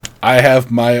I have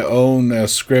my own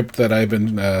script that I've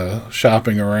been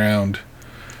shopping around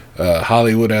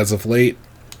Hollywood as of late.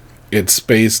 It's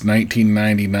Space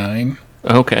 1999.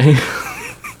 Okay.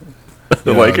 I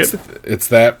like it. It's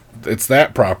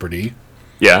that property.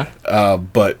 Yeah.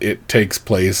 But it takes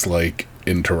place like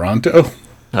in Toronto.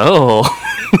 Oh.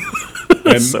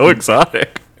 That's so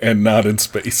exotic. And not in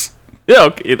space. Yeah,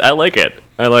 okay. I like it.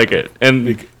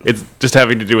 And it's just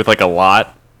having to do with like a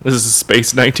lot. This is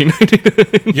Space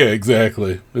 1999. Yeah,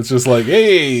 exactly. It's just like,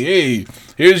 hey,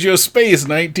 here's your Space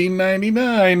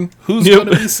 1999. Who's going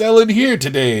to be selling here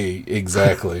today?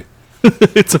 Exactly.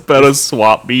 It's about a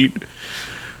swap meet.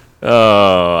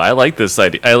 Oh, I like this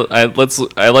idea. I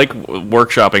like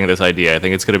workshopping this idea. I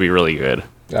think it's going to be really good.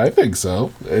 I think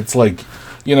so. It's like,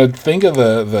 think of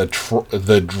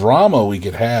the drama we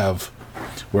could have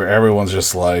where everyone's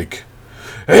just like,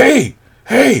 hey,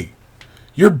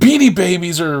 your Beanie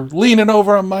Babies are leaning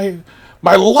over on my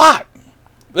lot.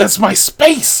 That's my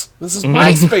space. This is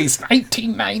my space,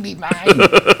 1999.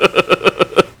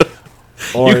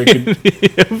 Or it could,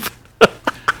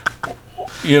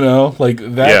 like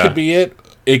that could be it.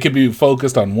 It could be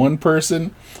focused on one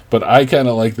person, but I kind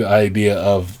of like the idea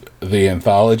of the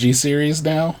anthology series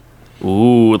now.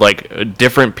 Ooh, like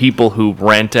different people who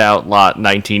rent out lot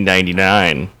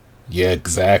 1999. Yeah,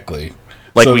 exactly.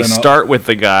 Like so we start with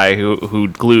the guy who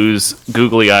glues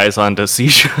googly eyes onto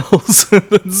seashells and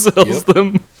then sells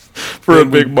them for a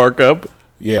big markup.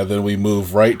 Yeah, then we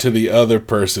move right to the other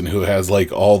person who has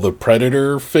like all the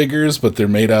Predator figures, but they're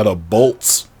made out of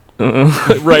bolts.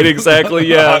 Right, exactly,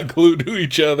 yeah. Hot glued to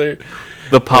each other.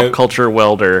 The pop culture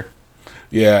welder.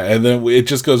 Yeah, and then it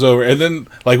just goes over. And then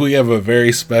like we have a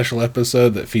very special episode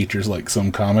that features like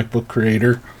some comic book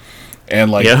creator. And,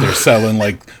 like, they're selling,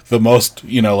 like, the most,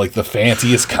 like, the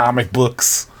fanciest comic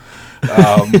books.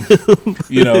 And the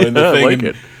thing. Like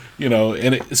it.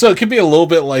 And so it could be a little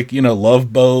bit like,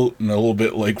 Love Boat and a little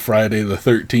bit like Friday the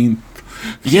 13th.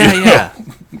 Yeah.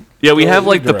 Yeah, we have,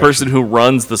 like, the person who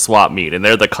runs the swap meet, and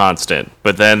they're the constant.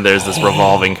 But then there's this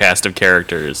revolving cast of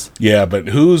characters. Yeah, but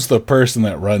who's the person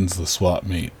that runs the swap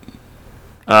meet?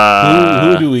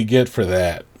 Who do we get for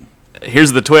that?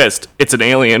 Here's the twist. It's an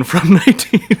alien from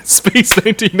Space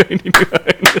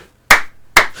 1999.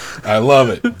 I love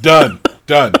it. Done.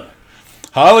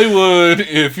 Hollywood,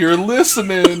 if you're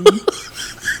listening.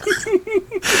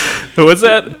 What's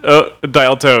that? Oh,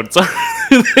 dial tone. Sorry.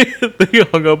 They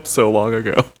hung up so long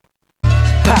ago.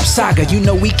 Pop Saga,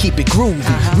 we keep it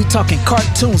groovy. We talking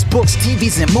cartoons, books,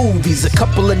 TVs, and movies. A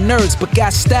couple of nerds, but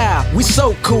got style. We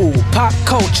so cool. Pop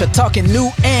culture, talking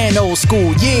new and old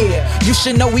school. Yeah, you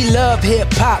should know we love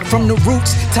hip hop. From the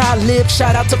roots, Talib,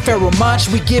 shout out to Pharoah Monch.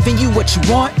 We giving you what you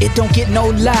want. It don't get no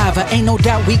lava. Ain't no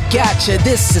doubt we got you.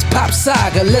 This is Pop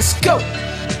Saga. Let's go.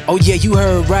 Oh yeah, you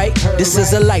heard right. This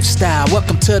is a lifestyle.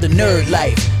 Welcome to the nerd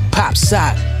life. Pop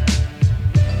Saga.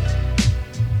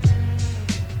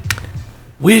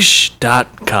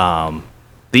 Wish.com,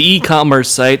 the e-commerce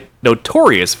site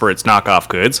notorious for its knockoff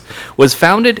goods, was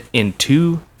founded in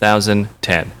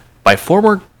 2010 by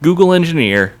former Google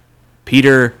engineer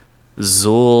Peter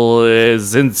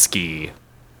Zolzinski.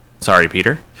 Sorry,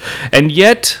 Peter. And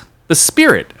yet, the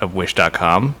spirit of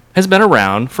Wish.com has been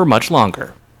around for much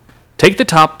longer. Take the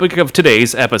topic of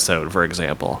today's episode, for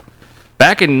example.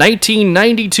 Back in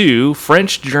 1992,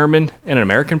 French, German, and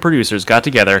American producers got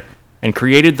together and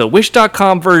created the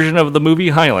Wish.com version of the movie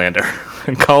Highlander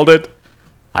and called it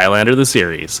Highlander the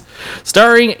Series.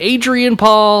 Starring Adrian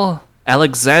Paul,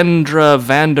 Alexandra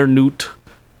Vandernoot,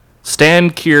 Stan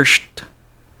Kirscht,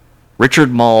 Richard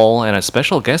Moll, and a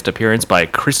special guest appearance by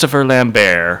Christopher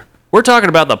Lambert. We're talking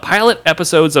about the pilot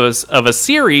episodes of a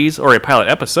series, or a pilot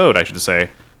episode, I should say,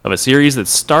 of a series that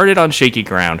started on shaky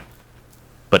ground,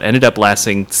 but ended up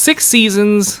lasting 6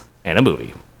 seasons and a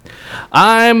movie.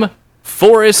 I'm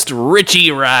Forrest Richie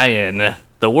Ryan,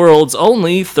 the world's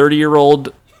only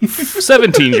 30-year-old,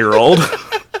 17-year-old.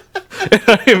 And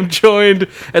I am joined,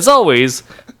 as always,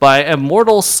 by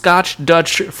immortal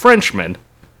Scotch-Dutch Frenchman,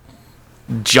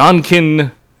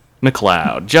 Johnkin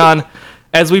McLeod. John,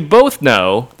 as we both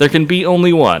know, there can be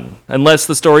only one, unless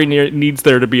the story needs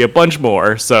there to be a bunch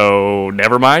more, so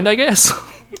never mind, I guess.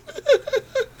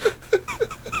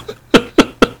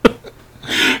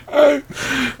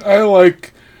 I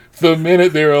like the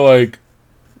minute they were like,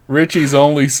 Richie's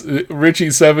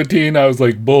 17, I was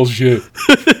like, bullshit.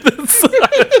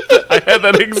 I had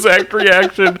that exact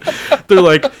reaction. They're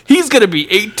like, he's going to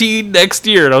be 18 next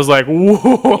year. And I was like,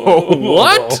 whoa,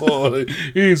 what?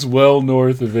 He's well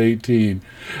north of 18.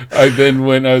 Then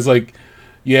when I was like,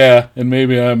 yeah, and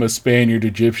maybe I'm a Spaniard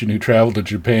Egyptian who traveled to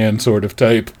Japan sort of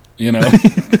type. you know?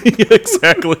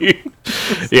 Exactly.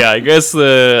 Yeah, I guess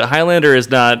the Highlander is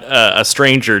not a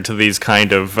stranger to these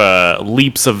kind of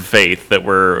leaps of faith that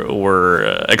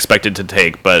we're expected to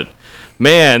take, but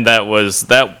man, that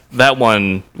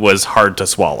one was hard to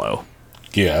swallow.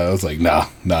 Yeah, I was like, nah.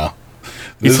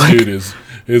 This like, dude is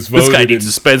This voted guy needs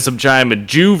to spend some time in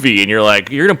juvie, and you're like,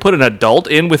 you're gonna put an adult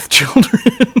in with children?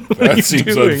 That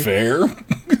seems unfair.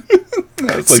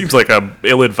 It seems like I'm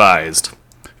ill-advised.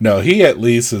 No, he at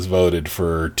least has voted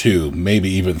for 2, maybe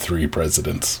even 3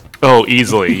 presidents. Oh,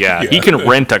 easily, yeah. He can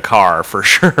rent a car for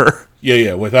sure.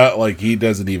 Yeah, without, like, he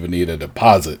doesn't even need a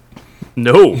deposit.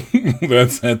 No.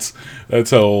 That's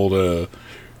how old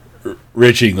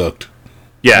Richie looked.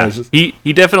 Yeah,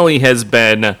 he definitely has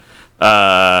been.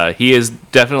 He has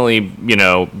definitely,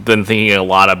 been thinking a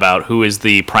lot about who is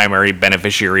the primary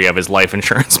beneficiary of his life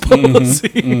insurance policy.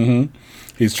 Mm-hmm.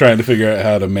 He's trying to figure out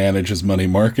how to manage his money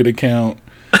market account.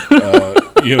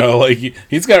 Like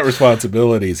he's got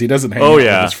responsibilities. He doesn't hang out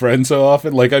with his friends so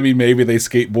often. Like, I mean, maybe they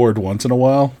skateboard once in a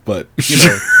while, but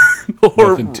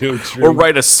nothing too extreme. Or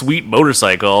ride a sweet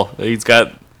motorcycle. He's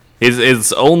got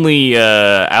his only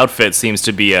outfit seems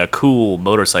to be a cool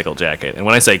motorcycle jacket, and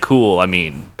when I say cool, I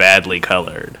mean badly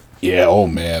colored. Yeah. Oh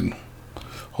man.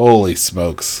 Holy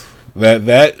smokes.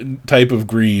 That type of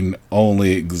green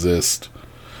only exists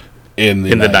in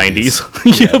the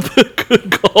 90s. Yep,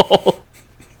 good call.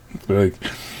 Like,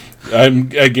 I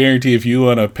guarantee if you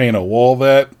want to paint a wall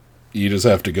that, you just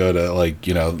have to go to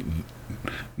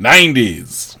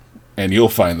 90s and you'll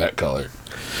find that color.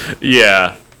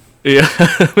 Yeah,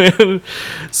 man.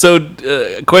 So,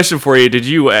 question for you: did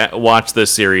you watch this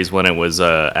series when it was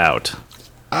out?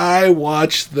 I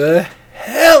watched the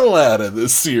hell out of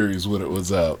this series when it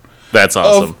was out. That's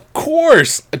awesome. Of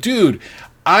course, dude.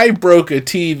 I broke a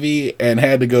TV and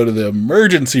had to go to the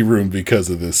emergency room because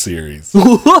of this series.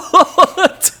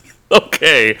 What?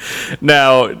 Okay.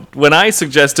 Now, when I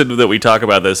suggested that we talk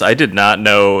about this, I did not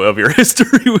know of your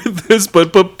history with this,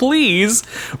 but please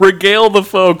regale the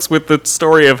folks with the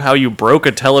story of how you broke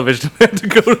a television and had to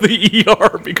go to the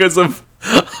ER because of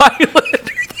Highlander.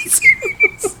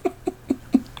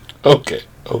 Okay.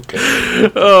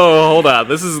 Oh, hold on.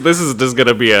 This is just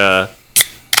gonna be a.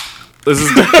 This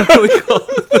is definitely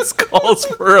this calls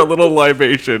for a little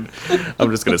libation.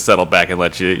 I'm just gonna settle back and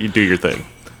let you do your thing.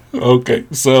 Okay,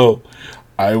 so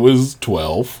I was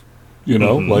 12.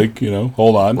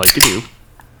 Hold on. Like you do.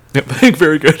 Yep,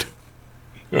 very good.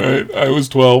 All right, I was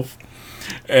 12,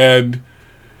 and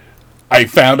I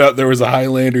found out there was a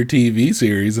Highlander TV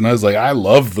series, and I was like, I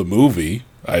love the movie.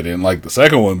 I didn't like the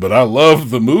second one, but I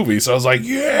loved the movie, so I was like,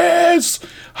 yes,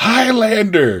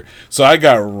 Highlander. So I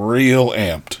got real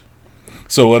amped.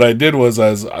 So what I did was,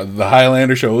 as the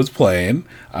Highlander show was playing,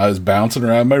 I was bouncing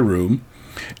around my room,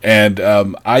 and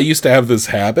I used to have this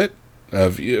habit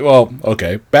of,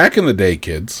 back in the day,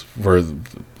 kids, for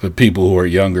the people who are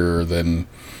younger than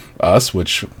us,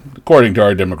 which, according to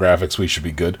our demographics, we should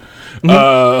be good.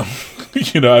 I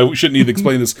shouldn't need to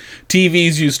explain this.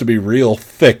 TVs used to be real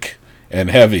thick and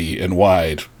heavy and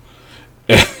wide,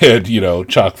 and,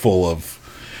 chock full of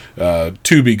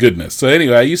to-be goodness. So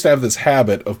anyway, I used to have this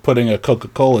habit of putting a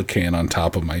Coca-Cola can on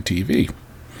top of my TV,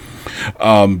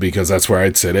 because that's where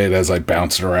I'd sit it as I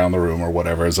bounced around the room or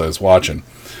whatever as I was watching.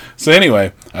 So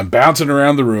anyway, I'm bouncing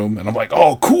around the room, and I'm like,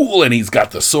 oh, cool, and he's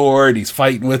got the sword, he's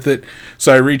fighting with it.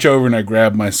 So I reach over and I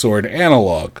grab my sword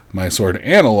analog. My sword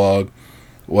analog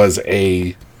was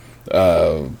a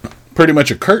pretty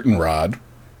much a curtain rod.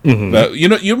 Mm-hmm. That,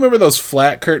 you remember those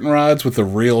flat curtain rods with the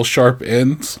real sharp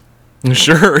ends?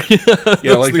 Sure.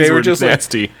 Yeah, like they were just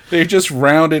nasty. They're just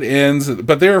rounded ends,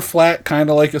 but they were flat, kind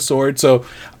of like a sword. So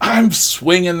I'm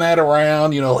swinging that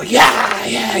around, yeah,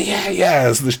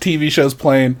 as the TV show's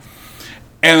playing.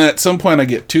 And at some point, I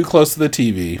get too close to the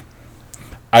TV.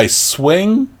 I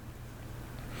swing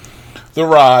the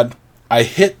rod. I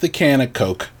hit the can of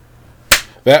Coke.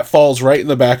 That falls right in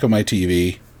the back of my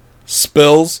TV.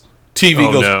 Spills.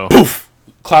 TV goes poof.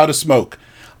 Cloud of smoke.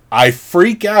 I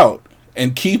freak out.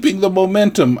 And keeping the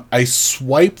momentum, I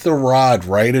swipe the rod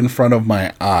right in front of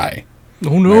my eye.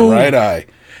 Oh, no. My right eye.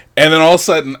 And then all of a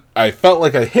sudden, I felt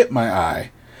like I hit my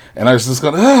eye. And I was just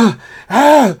going, ah.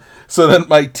 So then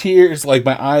my tears, like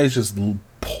my eyes just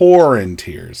pour in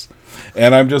tears.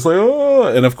 And I'm just like, oh.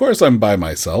 And of course, I'm by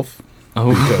myself. Oh,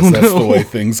 because that's the way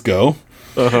things go.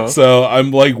 Uh-huh. So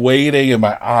I'm like waiting, and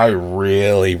my eye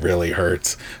really, really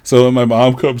hurts. So when my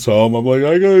mom comes home, I'm like,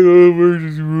 I gotta go to the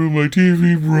emergency room. My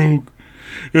TV broke.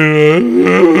 I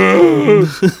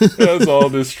was all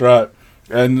distraught,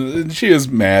 and she is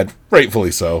mad,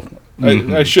 rightfully so.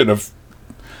 Mm-hmm. I shouldn't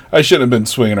have been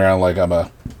swinging around like I'm a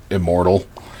immortal,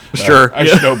 Sure. I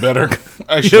should know better.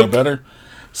 I should know better.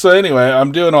 So anyway,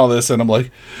 I'm doing all this, and I'm like,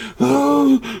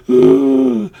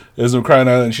 as I'm crying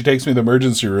out, and she takes me to the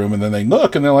emergency room, and then they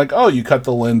look, and they're like, oh, you cut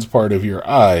the lens part of your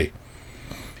eye.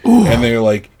 Ooh. And they're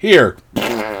like, here.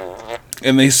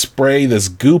 And they spray this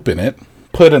goop in it,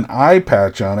 put an eye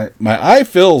patch on it. My eye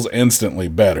feels instantly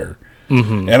better.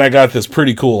 Mm-hmm. And I got this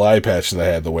pretty cool eye patch that I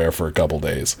had to wear for a couple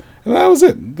days. And that was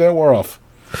it. That wore off.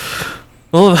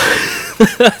 Well,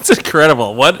 that's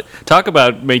incredible. What? Talk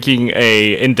about making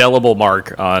a indelible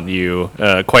mark on you,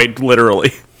 quite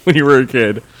literally, when you were a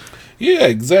kid. Yeah,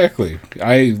 exactly.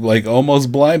 I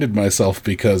almost blinded myself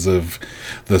because of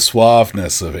the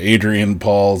suaveness of Adrian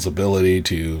Paul's ability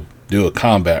to do a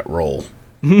combat role.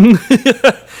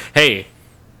 Hey,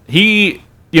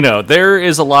 there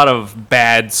is a lot of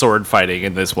bad sword fighting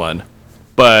in this one,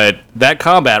 but that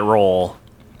combat role,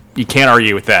 you can't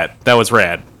argue with that. That was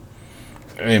rad.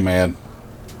 Hey, man.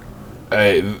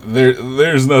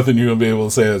 There's nothing you're going to be able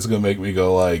to say that's going to make me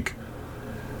go like,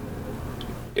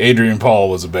 Adrian Paul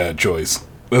was a bad choice.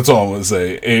 That's all I'm going to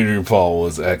say. Adrian Paul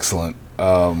was excellent.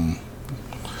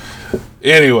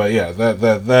 Anyway, yeah,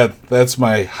 that's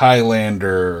my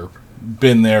Highlander,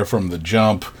 been there from the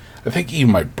jump. I think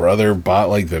even my brother bought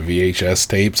the VHS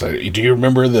tapes. Do you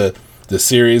remember the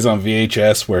series on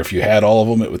VHS where if you had all of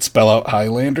them, it would spell out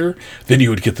Highlander? Then you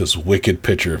would get this wicked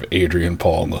picture of Adrian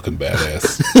Paul looking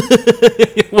badass.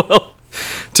 Well,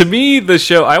 to me, the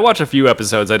show, I watched a few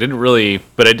episodes. I didn't really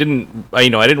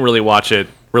watch it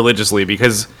religiously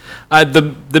because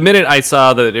the minute I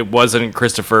saw that it wasn't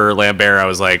Christopher Lambert, I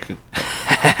was like,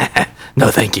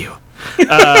 no, thank you.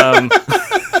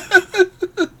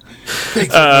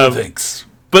 Thanks.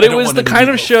 But it was the kind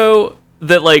of show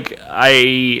that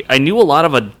I knew a lot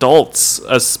of adults,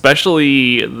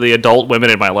 especially the adult women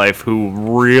in my life,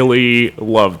 who really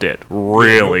loved it.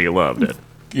 Loved it.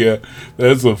 Yeah,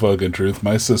 that's the fucking truth.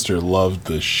 My sister loved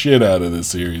the shit out of the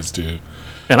series too.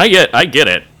 And I get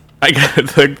it. I get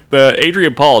it. The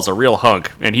Adrian Paul is a real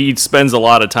hunk, and he spends a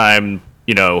lot of time,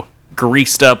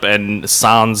 greased up and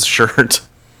sans shirt.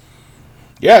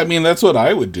 Yeah, I mean that's what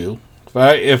I would do.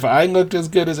 If I looked as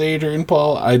good as Adrian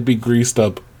Paul, I'd be greased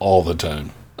up all the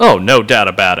time. Oh, no doubt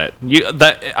about it.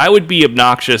 I would be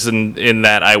obnoxious in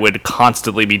that I would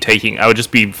constantly be I would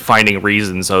just be finding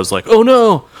reasons. I was like, oh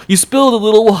no, you spilled a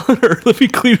little water. Let me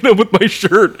clean it up with my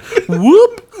shirt.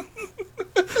 Whoop.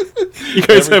 You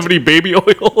guys have any baby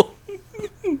oil?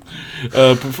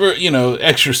 Prefer,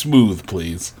 extra smooth,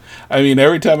 please. I mean,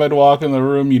 every time I'd walk in the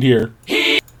room, you'd hear,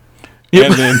 yep.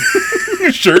 And then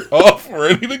shirt off,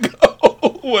 ready to go.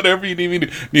 Whatever you need me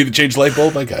to. Need to change light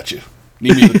bulb? I got you.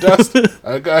 Need me to dust?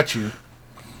 I got you.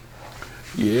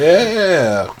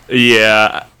 Yeah.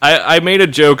 Yeah. I made a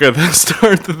joke at the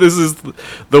start that this is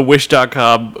the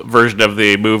Wish.com version of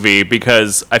the movie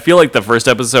because I feel like the first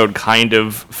episode kind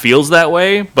of feels that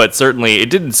way, but certainly it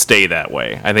didn't stay that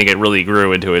way. I think it really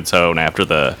grew into its own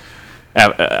after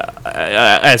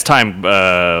as time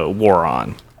wore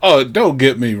on. Oh, don't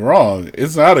get me wrong.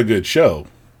 It's not a good show.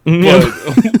 But,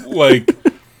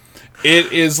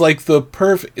 it is the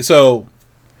perfect... So,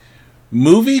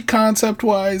 movie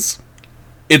concept-wise,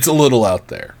 it's a little out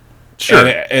there. Sure.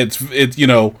 And it's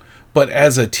but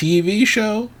as a TV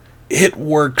show, it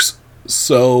works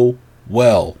so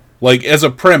well. As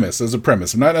a premise. I'm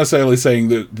not necessarily saying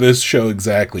that this show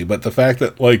exactly, but the fact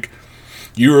that,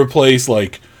 you replace,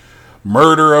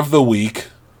 Murder of the Week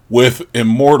with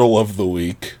Immortal of the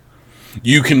Week,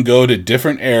 you can go to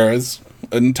different eras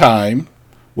in time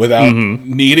without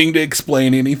needing to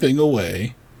explain anything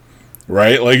away,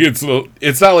 right?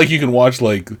 It's not like you can watch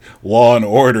Law and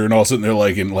Order and all of a sudden they're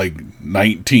in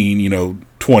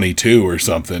 1922 or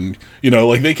something.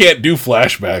 They can't do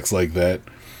flashbacks like that.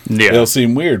 Yeah, they'll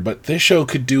seem weird. But this show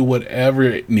could do whatever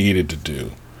it needed to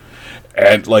do,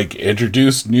 and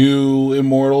introduce new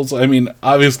Immortals. I mean,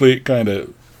 obviously it kind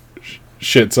of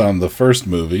shits on the first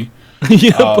movie.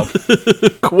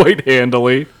 Yep. Quite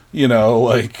handily.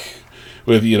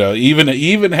 With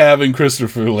even having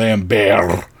Christopher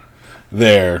Lambert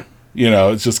there,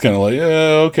 it's just kind of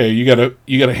okay, you gotta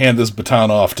hand this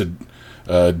baton off to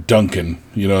Duncan.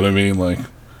 You know what I mean?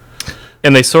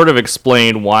 And they sort of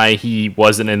explain why he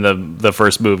wasn't in the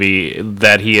first movie.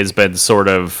 That he has been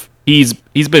he's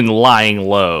been lying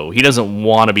low. He doesn't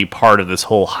want to be part of this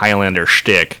whole Highlander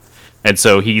shtick. And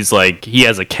so he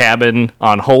has a cabin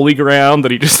on holy ground that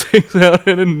he just hangs out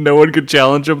in, and no one could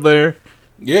challenge him there.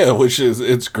 Yeah,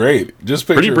 it's great. Just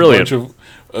picture a bunch of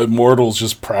immortals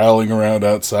just prowling around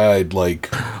outside,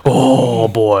 oh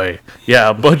boy, yeah,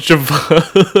 a bunch of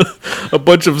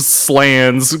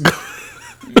slans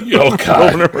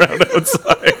going around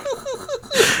outside.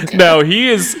 No,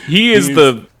 he's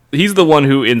the one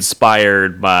who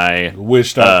inspired my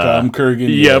Wish.com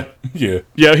Kurgan. Yep.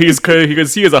 Yeah. He is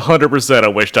 100%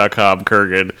 a Wish.com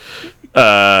Kurgan.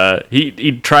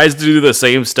 He tries to do the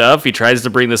same stuff. He tries to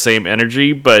bring the same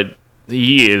energy, but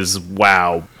he is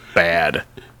bad.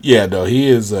 Yeah, no, he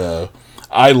is.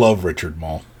 I love Richard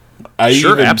Mall.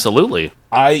 Absolutely.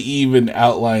 I even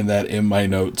outlined that in my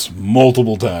notes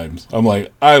multiple times. I'm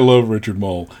like, I love Richard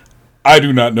Mall. I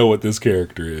do not know what this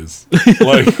character is.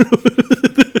 Like,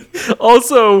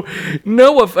 also,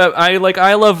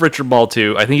 I love Richard Mall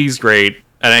too. I think he's great,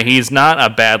 and he's not a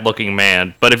bad-looking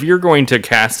man. But if you're going to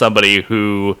cast somebody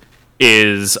who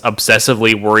is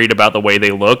obsessively worried about the way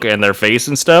they look and their face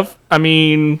and stuff, I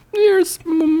mean, there's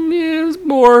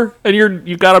more. And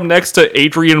you got him next to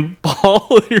Adrian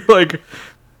Paul. And you're like,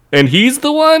 and he's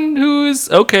the one who's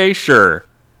okay. Sure.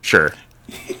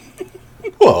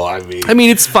 well, I mean,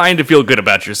 it's fine to feel good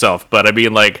about yourself, but I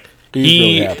mean, like, he's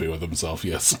really happy with himself.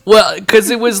 Yes. Well, because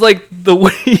it was like the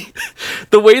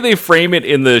way they frame it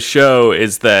in the show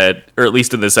is that, or at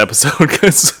least in this episode,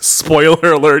 because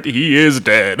spoiler alert, he is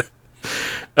dead.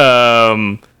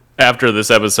 After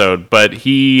this episode, but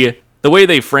the way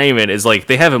they frame it is like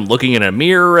they have him looking in a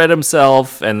mirror at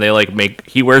himself, and they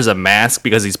he wears a mask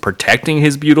because he's protecting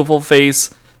his beautiful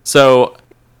face. So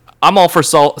I'm all for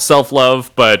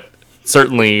self-love, but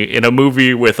certainly in a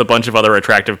movie with a bunch of other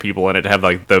attractive people in it, to have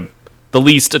like the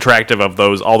least attractive of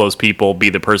all those people be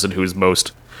the person who's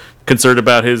most concerned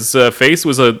about his face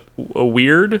was a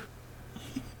weird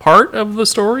part of the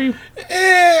story.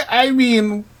 I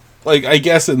mean, like, I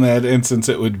guess in that instance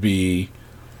it would be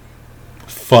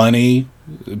funny.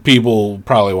 People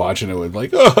probably watching it would like,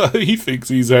 oh, he thinks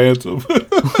he's handsome.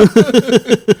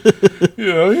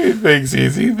 He thinks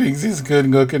he's good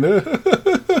looking. When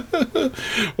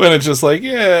it's just like,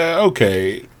 yeah,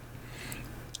 okay.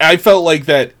 I felt like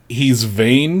that he's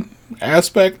vain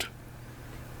aspect,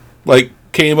 like,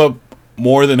 came up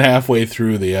more than halfway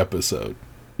through the episode.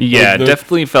 Yeah, it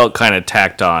definitely felt kind of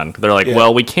tacked on. They're like,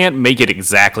 well, we can't make it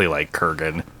exactly like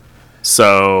Kurgan.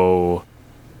 So,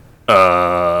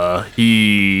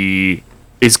 he's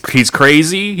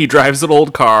crazy. He drives an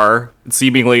old car.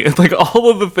 Seemingly, like, all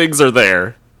of the things are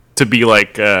there to be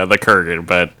like the Kurgan,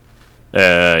 but,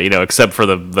 except for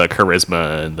the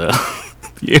charisma and the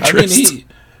interest. I mean,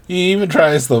 he even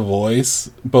tries the voice,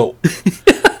 but...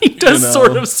 He does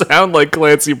sort of sound like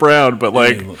Clancy Brown, but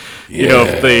like,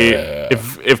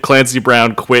 if Clancy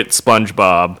Brown quit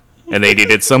SpongeBob and they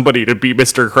needed somebody to be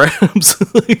Mr. Krabs,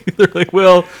 they're like,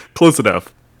 well, close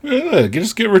enough. Yeah,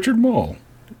 just get Richard Mall.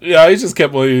 Yeah, he just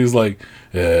kept. He's like,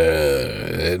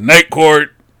 Night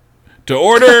Court to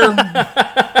order.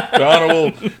 The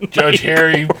Honorable Judge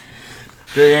Harry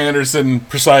J. Anderson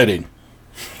presiding.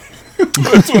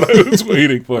 That's what I was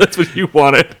waiting for. That's what you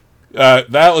wanted.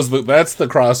 That's the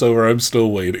crossover I'm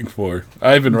still waiting for.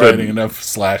 I've been writing enough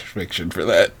slash fiction for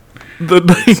that. The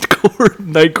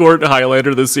Night Court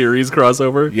Highlander the series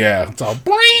crossover. Yeah, it's all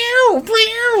blew.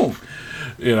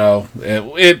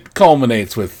 It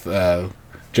culminates with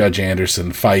Judge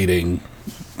Anderson fighting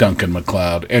Duncan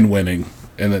MacLeod and winning,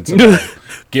 and it's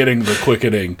getting the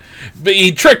quickening. But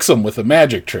he tricks him with a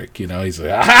magic trick. He's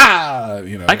like, aha!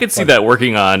 I could see that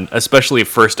working on, especially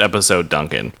first episode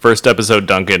Duncan. First episode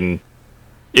Duncan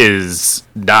is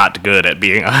not good at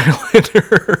being a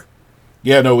Highlander.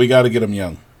 Yeah, no, we got to get him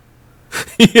young.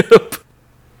 Yep.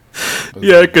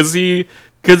 Yeah, because the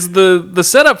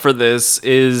setup for this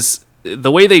is,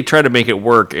 the way they try to make it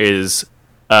work is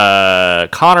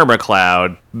Connor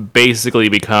MacLeod basically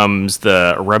becomes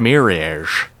the Ramirez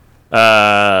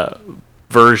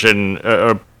version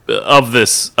of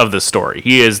this story.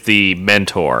 He is the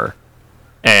mentor,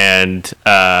 and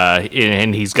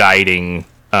he's guiding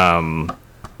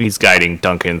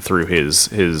Duncan through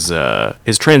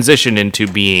his transition into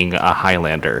being a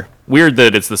Highlander. Weird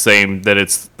that it's the same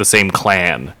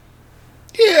clan.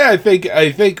 Yeah, I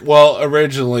think. Well,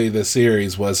 originally the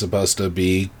series was supposed to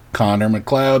be Connor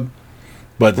MacLeod,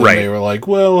 but then they were like,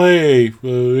 "Well, hey,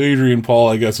 Adrian Paul,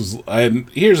 I guess was." And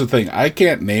here's the thing: I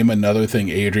can't name another thing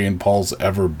Adrian Paul's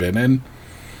ever been in.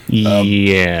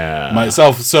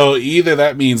 Myself. So either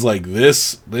that means like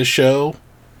this show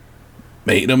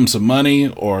made him some money,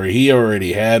 or he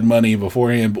already had money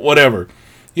beforehand. But whatever,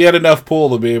 he had enough pull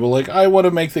to be able, like, I want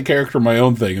to make the character my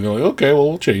own thing, and they're like, okay, well,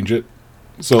 we'll change it.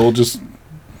 So we'll just.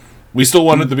 We still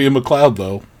wanted to be a MacLeod,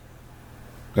 though.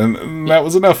 And that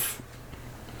was enough.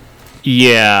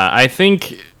 Yeah, I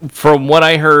think from what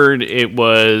I heard, it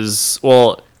was...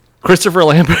 Well, Christopher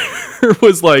Lambert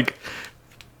was like,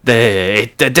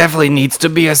 it definitely needs to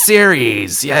be a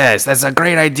series. Yes, that's a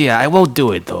great idea. I won't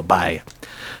do it, though. Bye.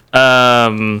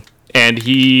 And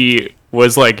he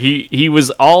was like, he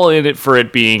was all in it for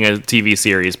it being a TV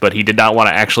series, but he did not want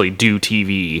to actually do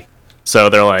TV. So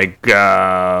they're like,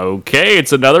 okay,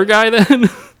 it's another guy then?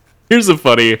 Here's a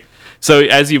funny... So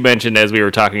as you mentioned, as we were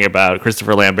talking about,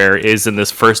 Christopher Lambert is in this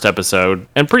first episode,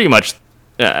 and pretty much,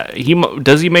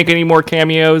 does he make any more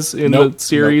cameos in the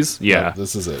series? Nope, yeah. nope,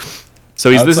 this is it.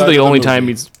 So this is the only time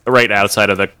movie. he's right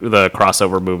outside of the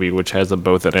crossover movie, which has them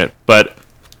both in it. But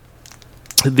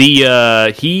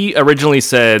he originally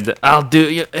said, "I'll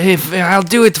do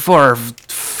it for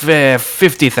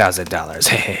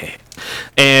 $50,000,"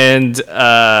 and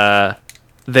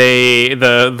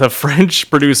the French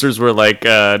producers were like,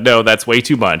 "No, that's way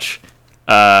too much.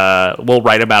 We'll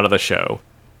write him out of the show."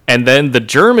 And then the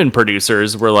German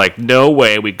producers were like, "No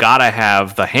way, we gotta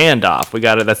have the handoff.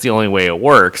 That's the only way it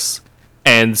works."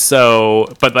 And so,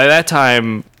 but by that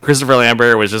time, Christopher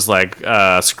Lambert was just like,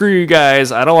 screw you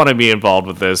guys, I don't want to be involved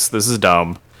with this. This is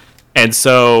dumb. And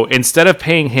so instead of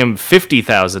paying him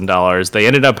 $50,000, they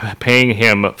ended up paying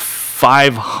him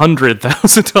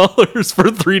 $500,000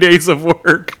 for 3 days of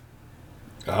work.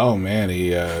 Oh man,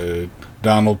 he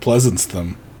Donald Pleasance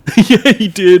them. Yeah, he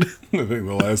did. I think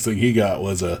the last thing he got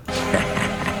was a...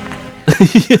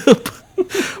 Yep.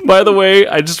 By the way,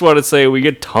 I just want to say we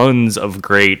get tons of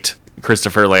great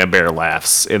Christopher Lambert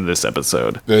laughs in this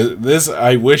episode. This,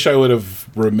 I wish I would have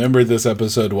remembered this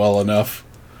episode well enough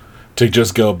to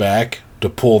just go back to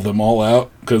pull them all out,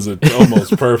 because it's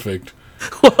almost perfect.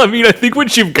 Well, I mean, I think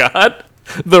what you've got,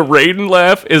 the Raiden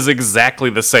laugh is exactly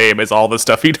the same as all the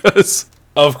stuff he does.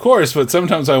 Of course, but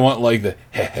sometimes I want like the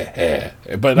heh.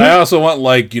 But I also want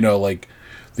like, you know, like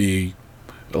the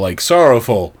like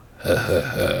sorrowful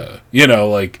you know,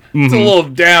 like it's a little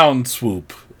down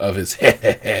swoop of his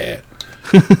heh.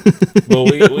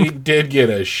 But we did get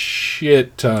a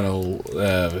shit ton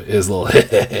of his little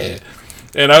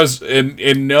and I was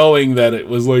in knowing that it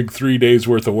was like 3 days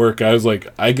worth of work, I was like,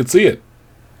 I could see it.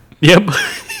 Yep.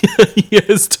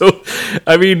 Yes.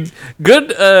 I mean,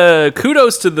 good.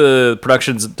 Kudos to the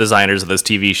production designers of this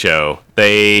TV show.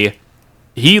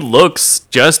 He looks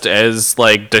just as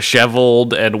like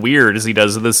disheveled and weird as he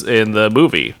does in the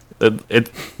movie.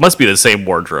 It must be the same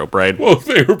wardrobe, right? Well,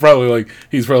 they were probably like,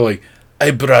 he's probably like,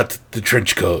 I brought the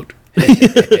trench coat.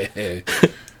 I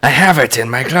have it in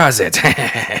my closet.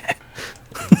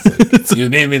 You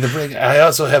need me to bring? I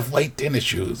also have white tennis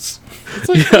shoes. It's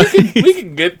like, we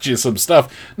can get you some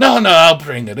stuff. No, I'll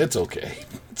bring it. It's okay.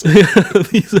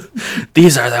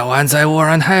 These are the ones I wore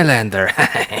on Highlander.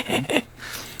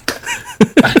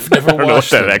 I've never I don't know what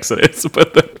that accent is,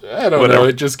 but I don't know.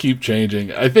 It just keeps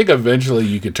changing. I think eventually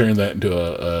you could turn that into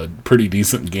a pretty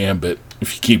decent gambit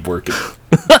if you keep working.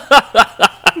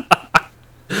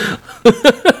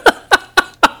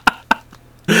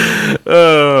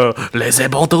 Laissez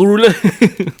bon rouler.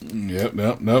 Yep,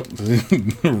 nope.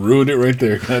 Ruined it right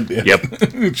there. God damn. Yep.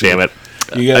 Damn it.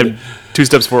 You got 2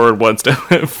 steps forward, 1 step.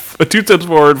 2 steps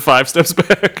forward, 5 steps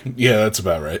back. Yeah, that's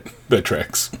about right. That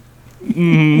tracks.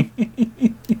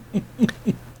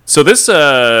 So this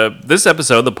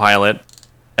episode, the pilot,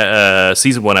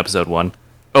 season 1, episode 1,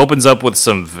 opens up with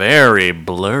some very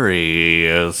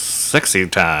blurry, sexy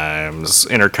times,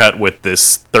 intercut with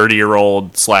this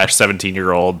 30-year-old /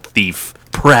 17-year-old thief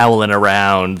prowling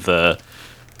around the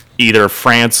either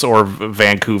France or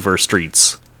Vancouver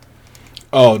streets.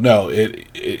 Oh no!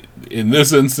 It in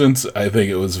this instance, I think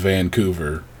it was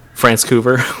Vancouver.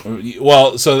 Francouver.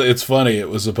 Well, so it's funny. It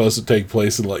was supposed to take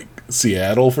place in like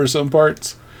Seattle for some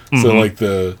parts. Mm-hmm. So like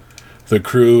the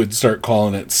crew would start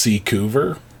calling it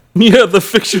Seacouver. Yeah, the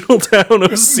fictional town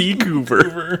of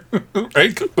Seacouver.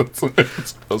 Right? That's what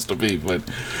it's supposed to be. But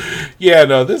yeah,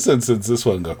 no, this instance, this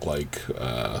one looked like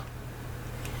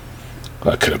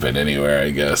that could have been anywhere,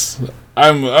 I guess.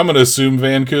 I'm gonna assume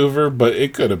Vancouver, but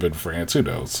it could have been France.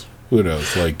 Who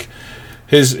knows? Like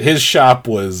his shop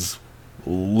was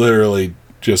literally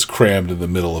just crammed in the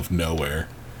middle of nowhere.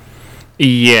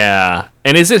 Yeah.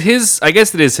 And is it his? I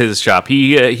guess it is his shop.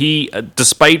 He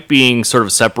despite being sort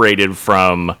of separated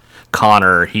from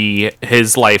Connor,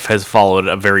 his life has followed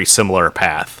a very similar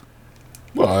path.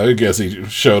 Well, I guess he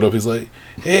showed up. He's like,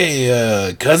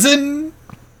 "Hey, cousin."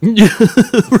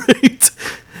 Right.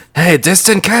 Hey,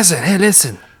 distant cousin. Hey,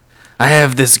 listen. I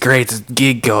have this great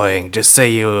gig going. Just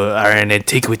say you are an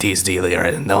antiquities dealer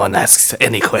and no one asks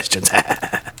any questions.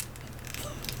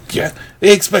 Yeah,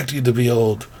 they expect you to be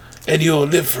old, and you'll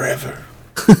live forever.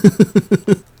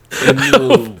 And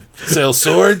you'll sell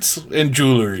swords and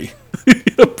jewelry.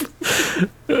 Yep.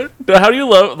 How do you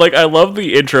love? Like, I love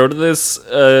the intro to this.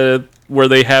 where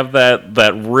they have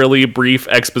that really brief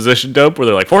exposition dump where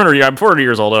they're like, I'm 400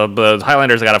 years old, the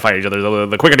Highlanders got to fight each other,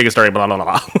 the quickening story, blah, blah,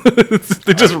 blah.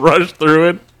 They just rush through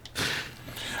it.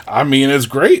 I mean, it's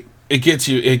great. It gets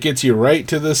you right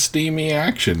to the steamy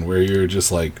action where you're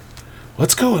just like,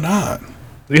 what's going on?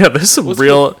 Yeah, there's some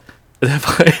real...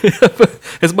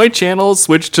 Has my channel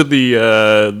switched to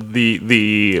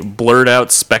the blurred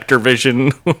out Spectre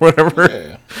Vision or whatever?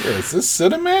 Yeah. Is this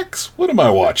Cinemax? What am I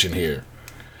watching here?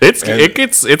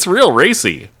 It's real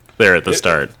racy there at the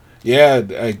start. Yeah,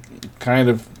 I kind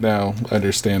of now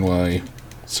understand why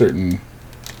certain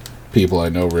people I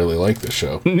know really like the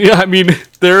show. Yeah, I mean,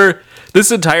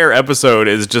 this entire episode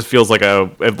feels like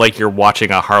you're watching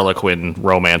a Harlequin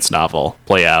romance novel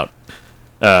play out.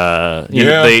 I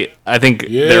think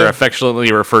they're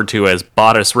affectionately referred to as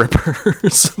bodice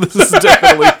rippers. This is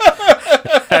definitely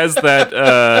has that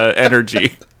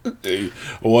energy.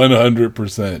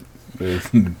 100%.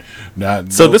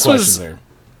 Not so. No This was there.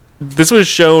 This was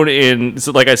shown in.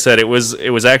 So like I said, it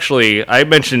was actually. I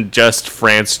mentioned just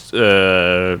France,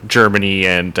 Germany,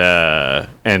 and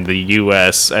the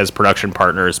U.S. as production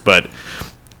partners, but.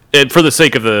 For the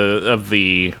sake of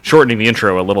the shortening the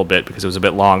intro a little bit because it was a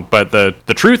bit long, but the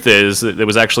truth is that it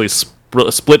was actually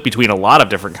split between a lot of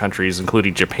different countries,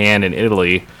 including Japan and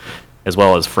Italy, as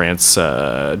well as France,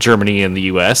 Germany, and the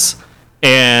U.S.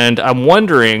 And I'm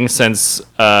wondering, since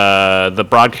the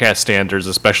broadcast standards,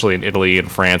 especially in Italy and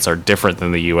France, are different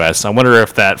than the U.S., I wonder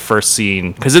if that first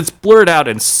scene, because it's blurred out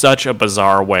in such a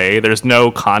bizarre way, there's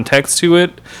no context to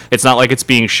it. It's not like it's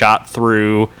being shot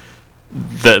through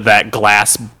that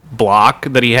glass block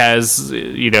that he has,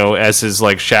 as his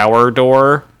like shower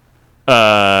door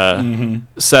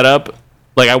set up.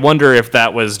 Like, I wonder if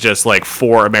that was just like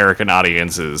for American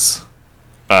audiences.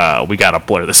 We gotta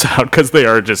blur this out because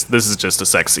this is just a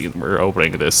sex scene we're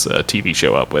opening this TV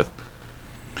show up with.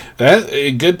 That's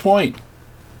a good point.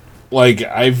 Like,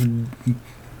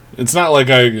 it's not like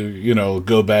I,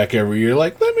 go back every year,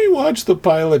 like, let me watch the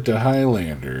pilot to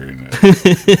Highlander.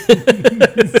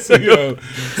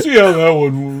 See how that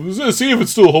one, see if it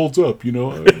still holds up, I'm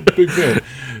a big fan.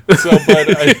 So, but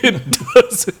it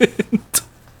doesn't.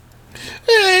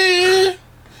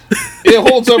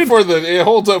 It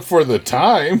holds up for the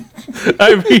time.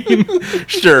 I mean,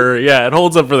 sure, yeah, it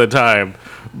holds up for the time,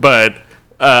 but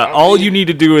all you need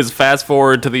to do is fast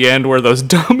forward to the end where those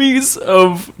dummies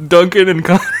of Duncan and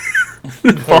Connor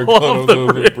fall off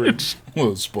the bridge.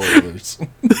 Well, spoilers.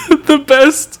 The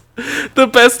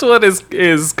best one is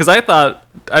because I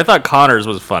thought Connor's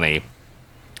was funny,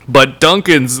 but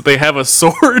Duncan's, they have a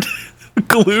sword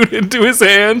glued into his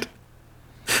hand,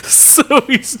 so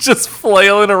he's just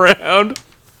flailing around.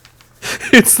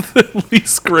 It's the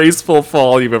least graceful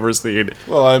fall you've ever seen.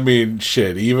 Well, I mean,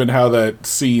 shit. Even how that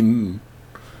scene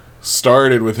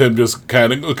started with him just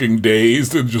kind of looking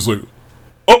dazed and just like,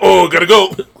 gotta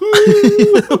go.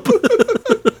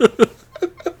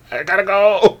 I gotta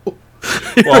go.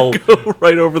 Well, go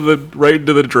right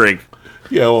into the drink.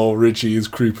 Yeah, well, Richie is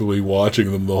creepily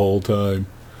watching them the whole time.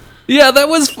 Yeah, that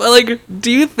was, like,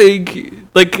 do you think,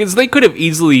 like, because they could have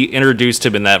easily introduced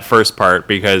him in that first part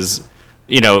because,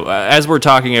 as we're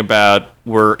talking about,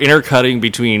 we're intercutting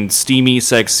between steamy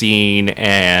sex scene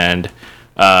and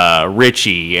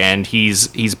Richie, and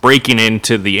he's breaking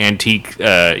into the antique,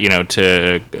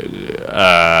 to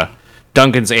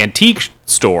Duncan's antique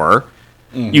store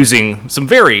using some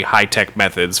very high-tech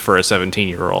methods for a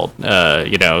 17-year-old,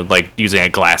 like using a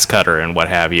glass cutter and what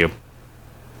have you.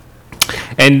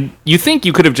 And you think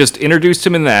you could have just introduced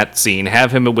him in that scene,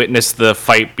 have him witness the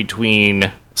fight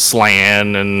between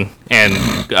Slan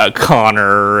and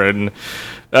Connor and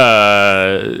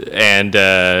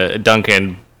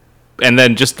Duncan, and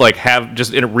then just like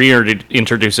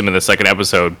reintroduce him in the second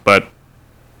episode. But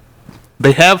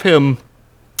they have him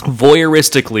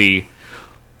voyeuristically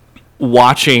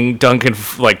watching Duncan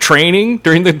like training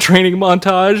during the training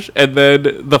montage, and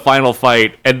then the final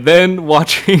fight, and then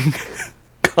watching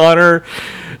Connor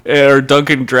or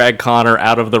Duncan drag Connor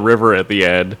out of the river at the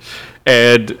end,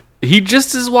 and he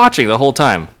just is watching the whole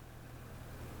time.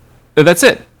 And that's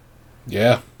it.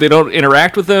 Yeah. They don't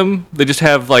interact with him. They just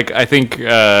have, like, I think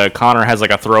Connor has,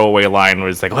 like, a throwaway line where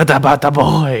he's like, what about the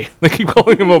boy? They keep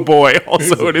calling him a boy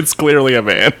also, and it's clearly a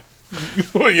man.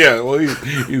 Well, yeah, well,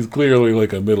 he's clearly,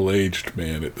 like, a middle-aged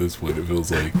man at this point, it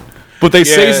feels like. But they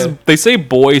say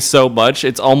boy so much,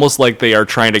 it's almost like they are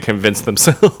trying to convince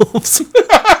themselves.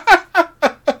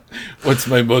 What's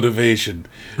my motivation?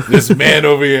 This man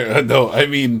over here. No, I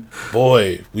mean,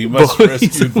 boy. We must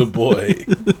rescue the boy.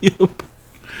 Yep.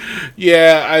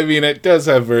 Yeah, I mean, it does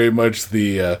have very much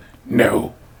the,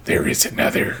 no, there is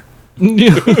another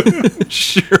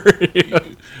Sure. Yeah.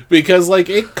 Because, like,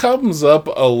 it comes up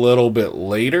a little bit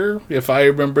later, if I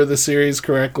remember the series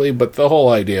correctly, but the whole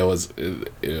idea was,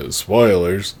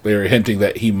 spoilers, they were hinting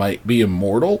that he might be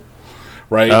immortal,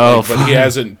 right? Oh, but he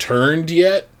hasn't turned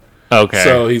yet. Okay.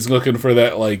 So he's looking for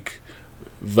that, like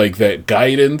that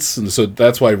guidance, and so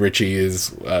that's why Richie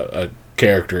is a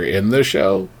character in the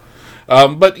show.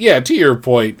 But yeah, to your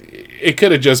point, it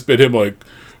could have just been him, like,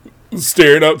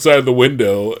 staring outside the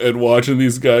window and watching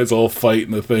these guys all fight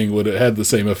in the thing would have had the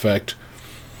same effect.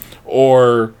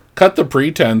 Or cut the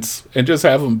pretense and just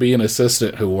have him be an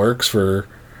assistant who works for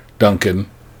Duncan,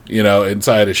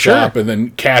 inside a shop, and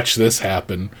then catch this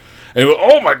happen. And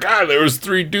oh my god, there was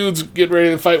 3 dudes getting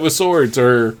ready to fight with swords,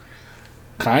 or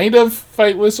kind of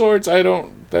fight with swords.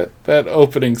 That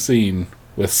opening scene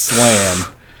with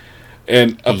Slan.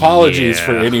 And apologies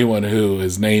for anyone who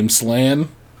is named Slan.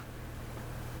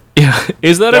 Yeah,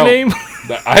 is that a name?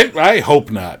 I hope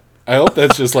not. I hope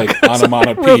that's just like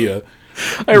onomatopoeia.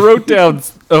 I wrote down.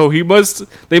 Oh, this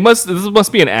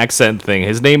must be an accent thing.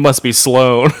 His name must be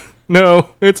Sloan. No,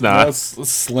 it's not. That's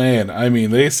Slan. I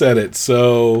mean, they said it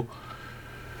so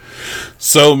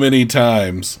many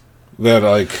times that,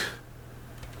 like,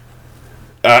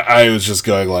 I was just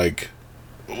going like,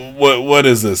 what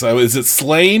is this? Is it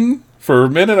Slain? For a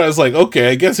minute, I was like, okay,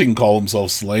 I guess he can call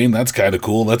himself Slain. That's kind of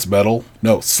cool. That's metal.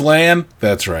 No, Slan.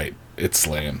 That's right. It's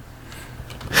Slan.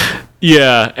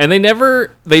 Yeah, and they never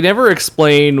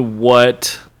explain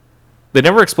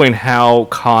how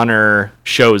Connor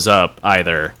shows up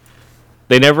either.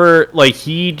 They never, like,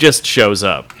 he just shows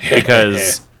up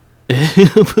because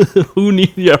who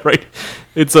need? Yeah, right.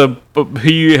 He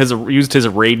has used his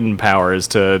Raiden powers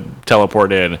to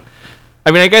teleport in. I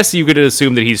mean, I guess you could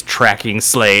assume that he's tracking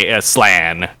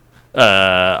Slan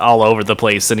all over the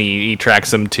place, and he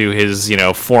tracks him to his,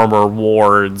 former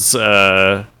ward's,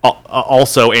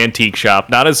 also antique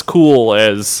shop. Not as cool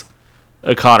as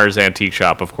Connor's antique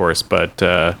shop, of course, but...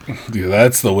 Dude,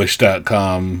 that's the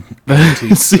Wish.com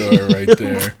antique store right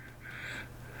there.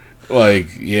 Like,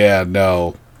 yeah,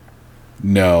 no,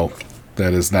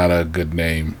 that is not a good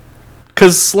name.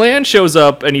 Because Slan shows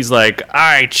up and he's like,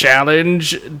 I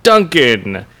challenge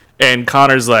Duncan. And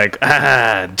Connor's like,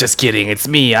 just kidding, it's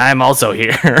me, I'm also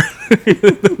here.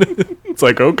 It's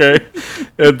like, okay.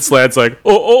 And Slan's like,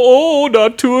 oh,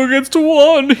 not 2 against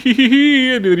 1.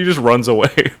 And then he just runs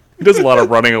away. He does a lot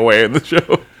of running away in the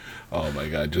show. Oh my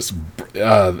god,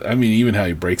 even how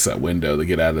he breaks that window to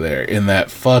get out of there in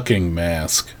that fucking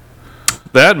mask.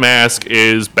 That mask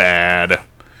is bad.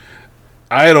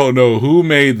 I don't know who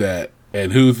made that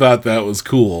and who thought that was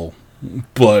cool,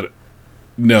 but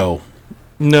no.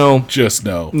 Just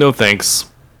no. No thanks.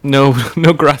 No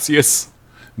gracias.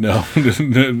 No,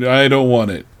 I don't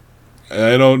want it.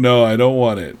 I don't know, I don't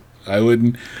want it. I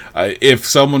wouldn't... if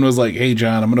someone was like, hey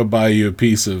John, I'm going to buy you a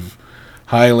piece of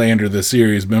Highlander the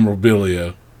series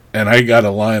memorabilia, and I got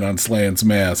a line on Slan's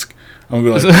mask, I'm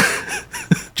going to be like,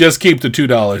 just keep the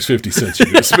 $2.50 you're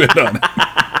going to spend on it.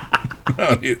 I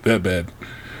don't need that bad.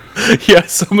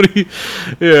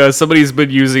 Yeah, somebody's been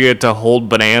using it to hold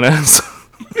bananas.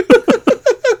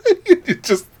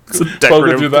 Just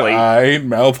poking through the eye and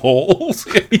mouth holes.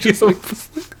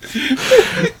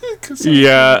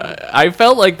 Yeah, I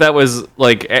felt like that was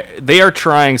like they are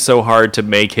trying so hard to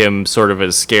make him sort of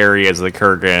as scary as the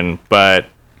Kurgan, but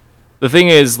the thing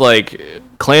is, like,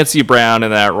 Clancy Brown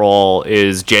in that role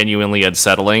is genuinely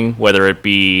unsettling, whether it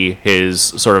be his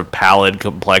sort of pallid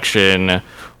complexion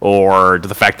or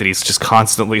the fact that he's just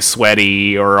constantly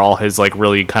sweaty, or all his, like,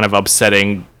 really kind of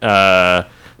upsetting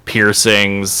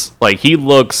piercings. Like, he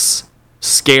looks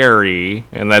scary,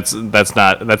 and that's the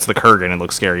Kurgan. It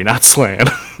looks scary, not Slan.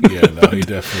 Yeah, no, he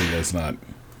definitely does not.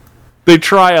 They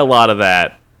try a lot of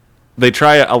that. They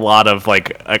try a lot of,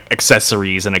 like,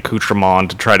 accessories and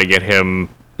accoutrement to try to get him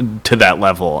to that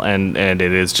level, and it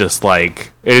is just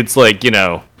like, it's like,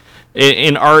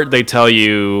 in art they tell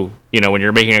you, when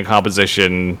you're making a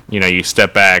composition, you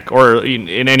step back, or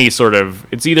in any sort of,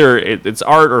 it's either it's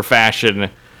art or fashion.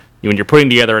 When you're putting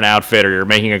together an outfit or you're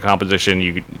making a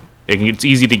composition, it's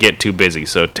easy to get too busy.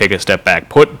 So take a step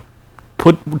back,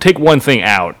 take one thing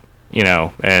out,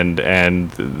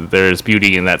 and there's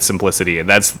beauty in that simplicity, and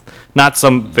that's not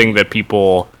something that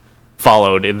people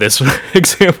followed in this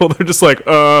example. They're just like,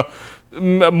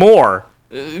 more.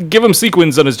 Give him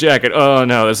sequins on his jacket. Oh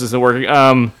no, this isn't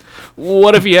working.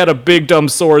 What if he had a big dumb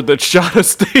sword that shot a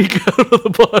stake out of the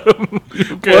bottom?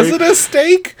 Okay. Was it a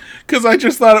stake? Because I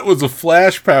just thought it was a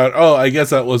flash powder. Oh, I guess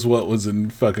that was what was in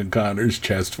fucking Connor's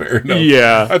chest. Fair enough.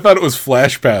 Yeah, I thought it was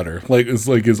flash powder. Like, it's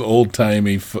like his old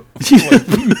timey,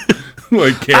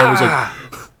 like camera's like,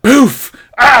 poof,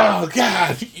 oh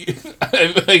God,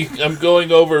 I'm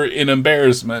going over in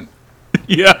embarrassment.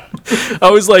 Yeah, I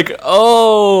was like,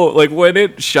 oh, like when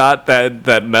it shot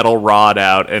that metal rod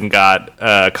out and got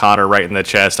Connor right in the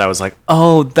chest, I was like,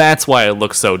 oh, that's why it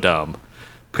looks so dumb.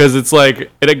 Because it's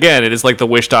like, and again, it is like the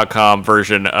Wish.com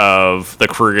version of the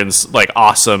Kurgan's like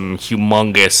awesome,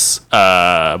 humongous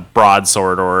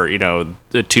broadsword, or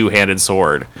the two-handed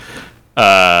sword.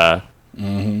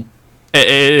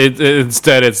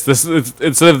 Instead, instead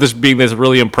of this being this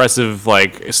really impressive,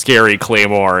 like scary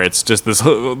claymore, it's just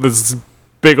this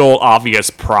big old obvious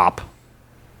prop.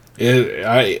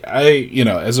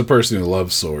 As a person who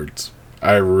loves swords,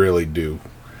 I really do.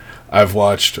 I've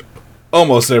watched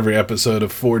almost every episode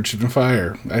of Forged in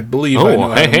Fire. I believe I know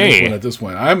how to make one at this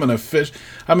point. I'm an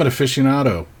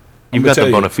aficionado. You've got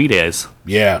the bona fides.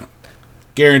 Yeah.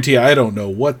 Guarantee I don't know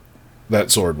what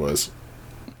that sword was.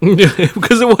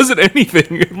 Because it wasn't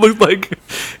anything. It looked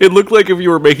like if you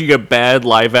were making a bad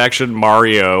live action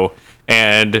Mario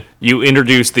and you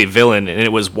introduced the villain and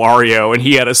it was Wario and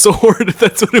he had a sword.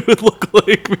 That's what it would look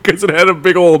like, because it had a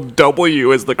big old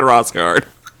W as the cross guard.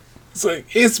 It's like,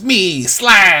 it's me,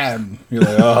 Slan. You're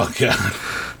like, oh god.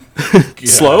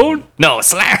 Sloan? No,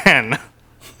 Slan.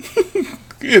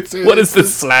 What is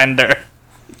this slander?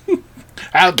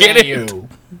 How dare you?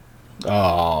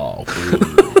 Oh.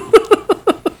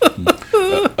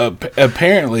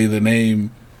 Apparently, the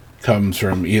name comes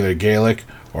from either Gaelic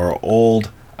or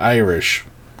Old Irish.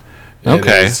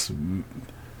 Okay. It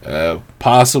is,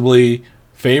 possibly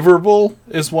favorable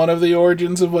is one of the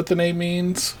origins of what the name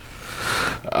means.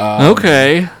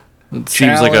 Okay. It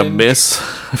seems like a miss.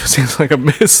 It seems like a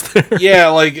miss there. Yeah,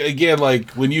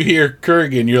 like when you hear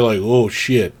Kurgan, you're like, oh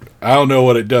shit. I don't know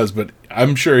what it does, but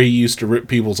I'm sure he used to rip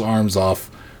people's arms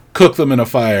off, cook them in a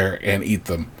fire, and eat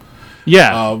them.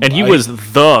 Yeah, and he was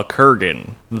the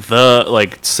Kurgan.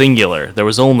 The, singular. There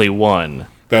was only one.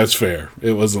 That's fair.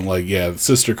 It wasn't like,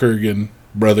 Sister Kurgan,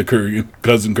 Brother Kurgan,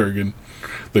 Cousin Kurgan.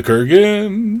 The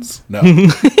Kurgans. No.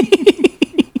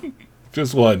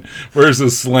 Just one.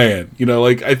 Versus Slan.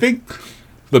 I think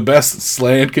the best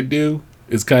Slan could do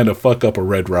is kind of fuck up a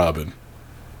Red Robin.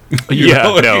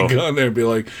 Go in there and be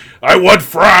like, I want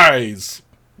fries!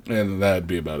 And that'd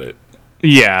be about it.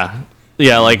 Yeah.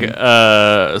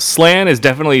 Yeah, Slan is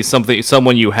definitely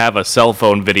someone you have a cell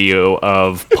phone video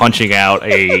of punching out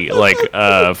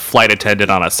a flight attendant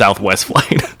on a Southwest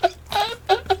flight.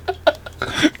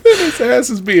 His ass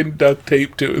is being duct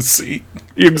taped to his seat.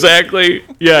 Exactly.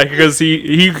 Yeah, because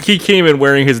he came in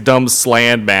wearing his dumb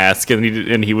Slan mask,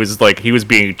 and he was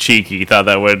being cheeky. He thought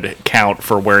that would count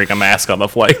for wearing a mask on the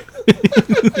flight.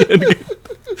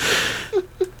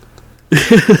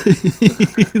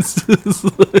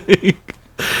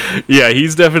 Yeah,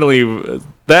 he's definitely,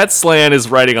 that Slan is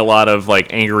writing a lot of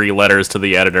angry letters to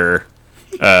the editor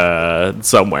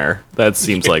somewhere. That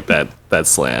seems like that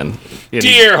Slan.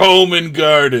 Dear Home and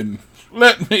Garden,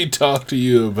 let me talk to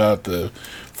you about the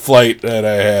flight that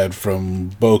I had from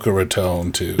Boca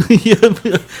Raton to.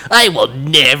 I will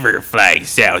never fly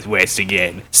Southwest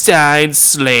again. Signed,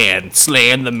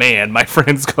 Slan the man, my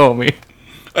friends call me.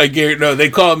 No, they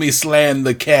call me Slan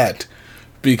the cat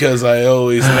because I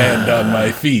always land on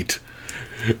my feet.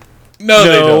 No,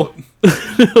 they don't.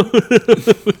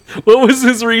 What was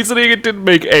his reasoning? It didn't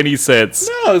make any sense.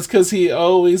 No, it's because he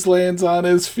always lands on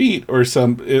his feet or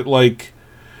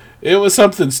it was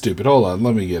something stupid. Hold on,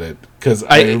 let me get it. Because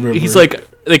I remember. He's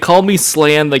like, they call me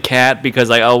Slan the cat because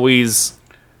I always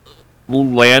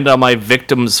land on my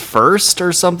victims first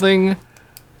or something.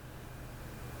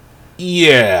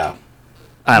 Yeah.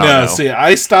 I don't know. See,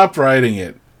 I stopped writing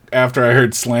it after I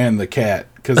heard Slan the cat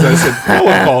because I said, no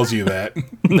one calls you that.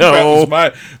 No.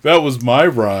 that was my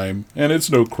rhyme, and it's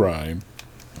no crime.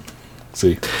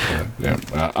 See,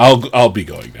 I'll be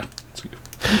going now.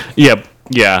 Yep.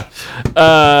 Yeah.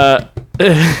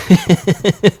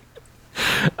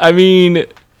 I mean,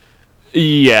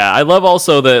 yeah. I love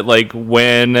also that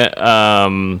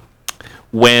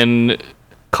when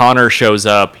Connor shows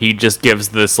up, he just gives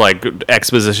this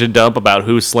exposition dump about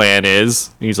who Slan is.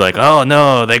 He's like, "Oh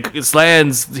no,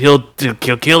 Slan's he'll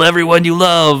kill everyone you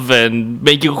love and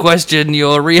make you question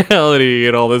your reality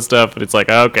and all this stuff." And it's like,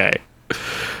 okay,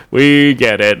 we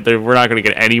get it. We're not going to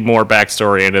get any more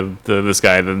backstory into this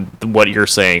guy than what you're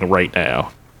saying right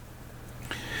now.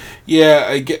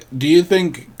 Yeah, do you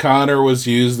think Connor was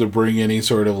used to bring any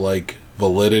sort of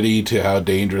validity to how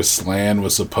dangerous Slan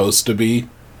was supposed to be?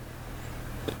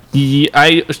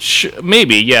 Yeah,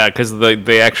 maybe, yeah, because they're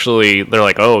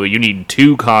like, oh, you need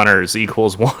 2 Connors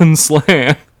equals 1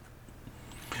 Slan.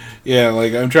 Yeah,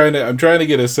 I'm trying to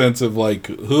get a sense of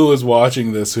who was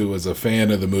watching this, who was a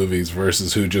fan of the movies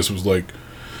versus who just was like,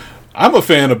 I'm a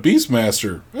fan of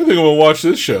Beastmaster. I think I'm gonna watch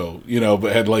this show.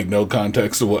 But had like no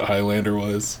context of what Highlander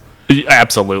was.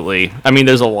 Absolutely. I mean,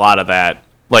 there's a lot of that.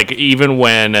 Like, even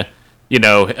when,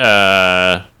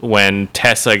 when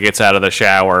Tessa gets out of the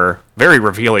shower, very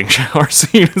revealing shower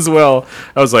scene as well.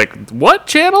 I was like, what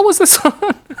channel was this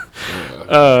on?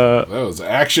 That was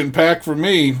action packed for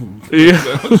me. Yeah.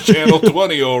 That was Channel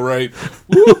 20, all right.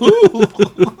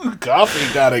 Woo-hoo.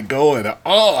 Coffee got it going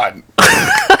on.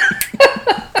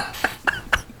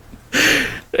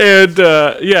 And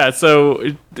so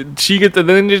she gets, and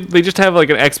then they just have like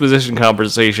an exposition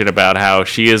conversation about how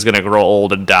she is going to grow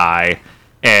old and die,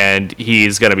 and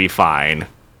he's going to be fine.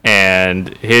 And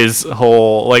his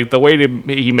whole, like, the way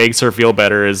he makes her feel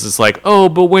better is just like, oh,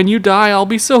 but when you die, I'll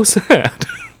be so sad.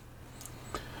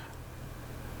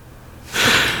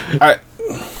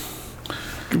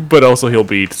 But also he'll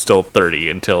be still 30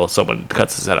 until someone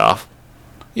cuts his head off.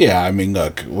 Yeah, I mean,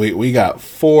 look, we got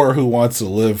 4 Who Wants to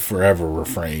Live Forever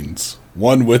refrains.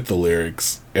 One with the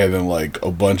lyrics, and then, like,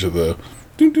 a bunch of the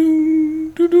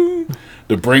doo-doo, doo-doo,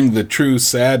 to bring the true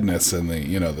sadness and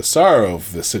the sorrow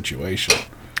of the situation.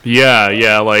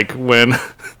 Yeah, like when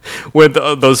with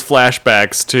those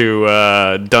flashbacks to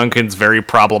Duncan's very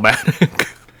problematic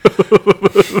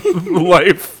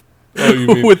life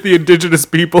with the indigenous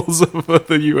peoples of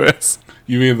the U.S.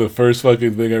 You mean the first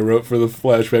fucking thing I wrote for the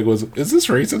flashback was, is this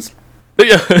racist?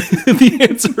 Yeah, the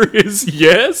answer is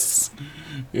yes.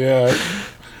 Yeah.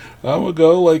 I'm gonna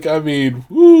go, like, I mean,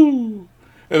 woo.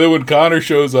 And then when Connor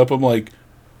shows up, I'm like,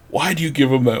 why do you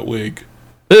give him that wig?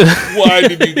 Why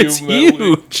did you give him that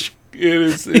huge. Wig?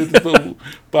 It's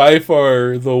by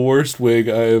far the worst wig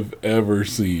I have ever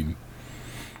seen.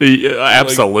 Yeah,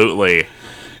 absolutely.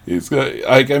 He's got,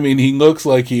 like, I mean, he looks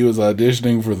like he was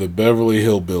auditioning for the Beverly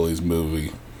Hillbillies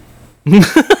movie.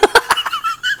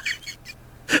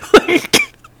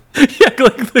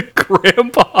 like the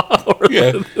grandpa.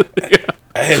 Yeah.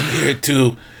 I am here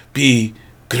to be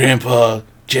Grandpa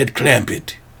Jed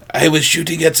Clampett. I was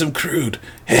shooting at some crude.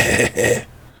 Like,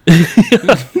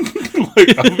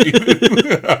 I mean,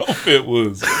 the outfit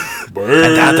was burn.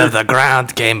 And out of the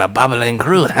ground came a bubbling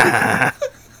crude.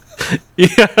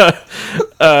 Yeah.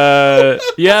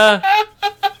 Yeah.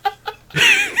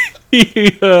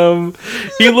 He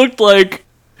looked like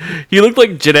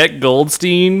Jeanette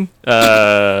Goldstein,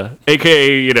 aka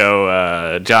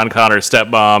John Connor's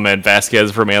stepmom and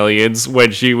Vasquez from Aliens,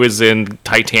 when she was in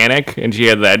Titanic and she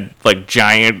had that like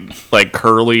giant like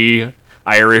curly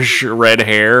Irish red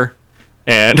hair,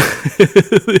 and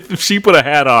she put a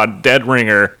hat on, dead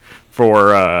ringer for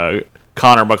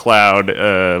Connor McLeod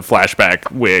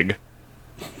flashback wig.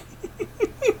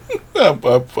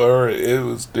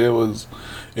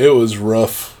 It was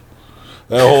rough.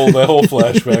 That whole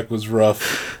flashback was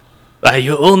rough.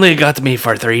 You only got me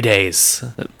for 3 days.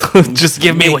 Just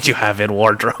give me what you have in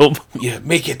wardrobe. Yeah,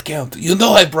 make it count.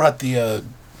 I brought the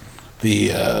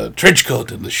trench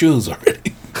coat and the shoes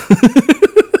already.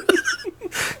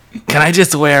 Can I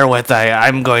just wear what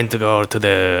I'm going to go to the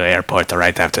airport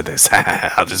right after this.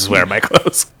 I'll just wear my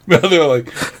clothes. Now they're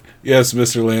like, yes,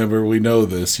 Mr. Lambert, we know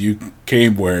this. You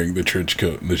came wearing the trench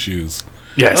coat and the shoes.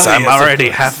 Yes, I'm already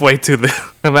halfway to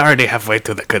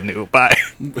the canoe. Bye.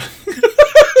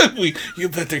 You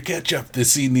better catch up.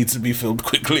 This scene needs to be filmed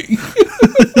quickly.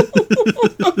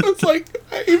 It's like,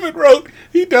 I even wrote,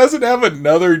 he doesn't have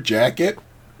another jacket.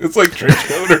 It's like trench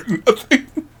coat or nothing.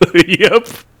 Yep.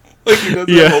 Like he doesn't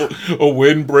have a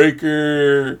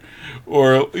windbreaker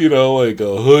or, like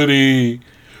a hoodie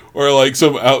or like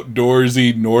some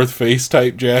outdoorsy North Face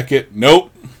type jacket.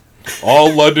 Nope.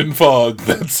 All London fog.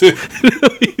 That's it.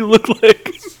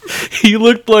 He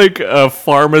looked like a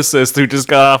pharmacist who just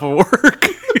got off of work.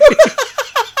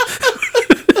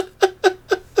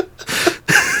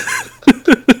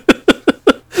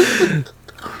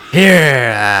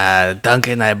 Here,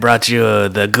 Duncan, I brought you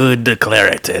the good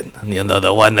Claritin.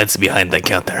 The one that's behind the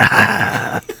counter.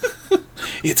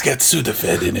 It's got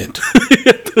Sudafed in it.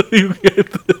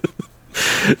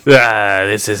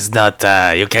 This is not,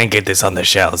 you can't get this on the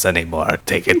shelves anymore.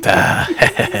 Take it,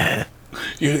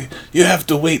 You have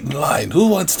to wait in line. Who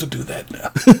wants to do that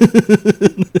now?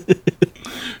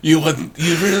 You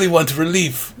really want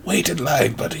relief? Wait in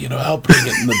line, but I'll bring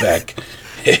it in the back.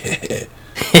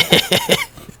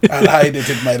 I'll hide it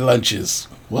in my lunches.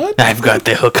 What? I've got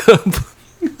the hookup.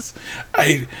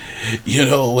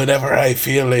 Whenever I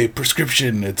feel a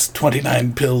prescription, it's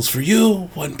 29 pills for you,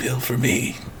 1 pill for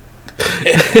me.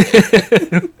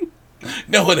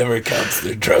 No one ever counts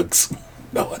their drugs.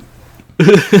 No one.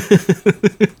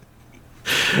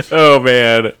 Oh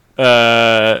man,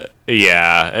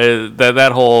 yeah.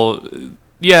 That whole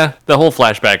yeah, the whole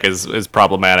flashback is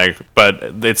problematic, but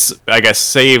it's, I guess,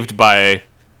 saved by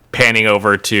panning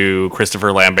over to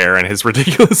Christopher Lambert and his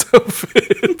ridiculous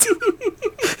outfit.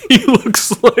 He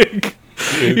looks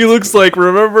like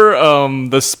remember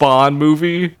the Spawn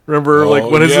movie? Remember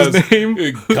what is his name?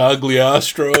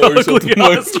 Cagliostro or something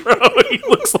like that. He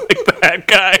looks like that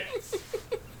guy.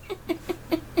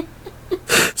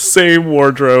 Same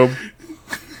wardrobe.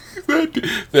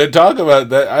 They talk about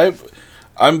that.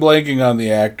 I'm blanking on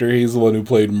the actor. He's the one who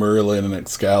played Merlin in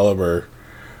Excalibur.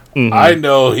 Mm-hmm. I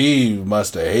know he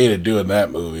must have hated doing that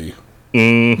movie.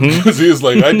 Because he was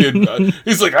like,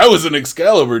 he's like, I was in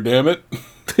Excalibur, damn it.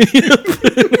 You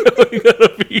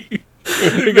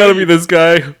gotta be this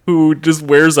guy who just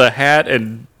wears a hat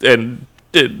and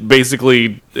it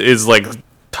basically is like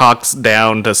talks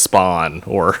down to Spawn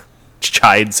or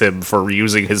chides him for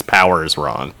using his powers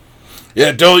wrong.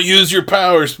 Yeah, don't use your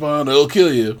power, Spawn. It'll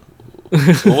kill you.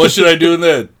 Well, what should I do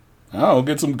then? I don't know,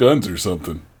 get some guns or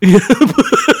something. You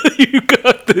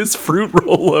got this fruit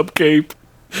roll-up cape.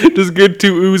 Just get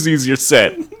 2 Uzis, you're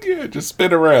set. Yeah, just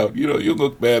spin around. You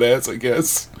look badass, I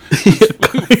guess.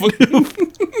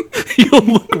 You'll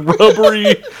look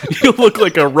rubbery. You'll look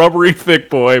like a rubbery thick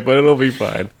boy, but it'll be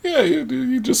fine. Yeah,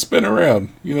 you just spin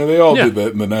around. They all did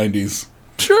that in the 90s.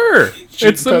 Sure,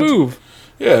 it's the move.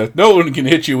 Yeah, no one can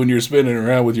hit you when you're spinning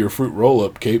around with your fruit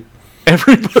roll-up cape.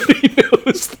 Everybody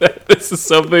knows that this is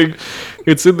something.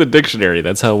 It's in the dictionary.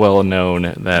 That's how well known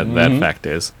that fact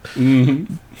is.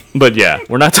 Mm-hmm. But yeah,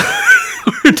 we're not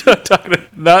talking.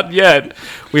 Not yet.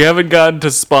 We haven't gotten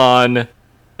to Spawn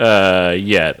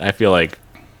yet. I feel like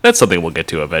that's something we'll get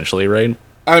to eventually, right?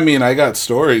 I mean, I got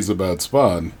stories about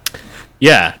Spawn.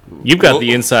 Yeah, you've got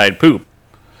the inside poop.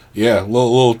 Yeah,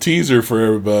 little teaser for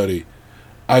everybody.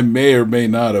 I may or may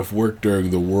not have worked during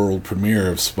the world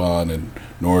premiere of Spawn in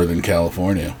Northern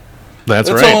California. That's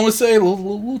right. That's all I'm going to say.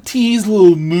 Little tease,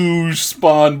 little moosh,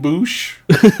 Spawn boosh.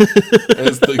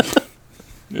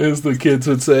 as the kids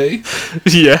would say.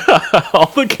 Yeah, all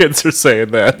the kids are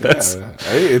saying that. That's,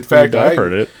 in fact, I've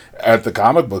heard it. At the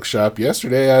comic book shop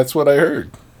yesterday, that's what I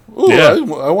heard. Ooh, yeah.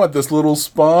 I want this little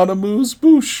Spawn a moose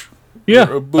boosh.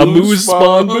 Yeah, a moose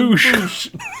Spawn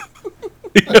boosh.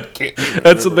 Yeah.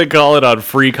 That's what they call it on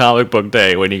Free Comic Book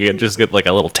Day, when you just get like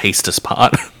a little taste of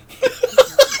Spawn.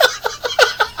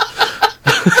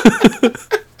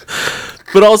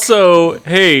 But also,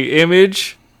 hey,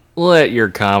 Image, let your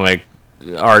comic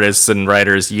artists and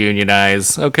writers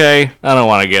unionize, okay? I don't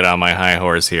want to get on my high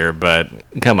horse here, but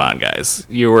come on, guys.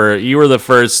 You were the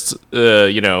first,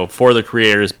 for the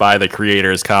creators, by the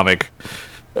creators comic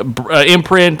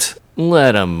imprint.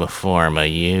 Let them form a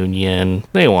union.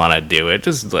 They want to do it.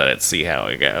 Just let it see how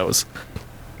it goes.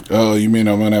 Oh, you mean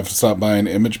I'm going to have to stop buying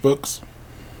Image books?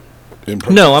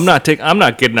 No, I'm not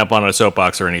getting up on a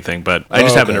soapbox or anything, but I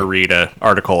just happened to read an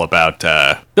article about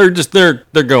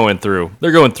they're going through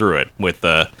it with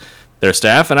their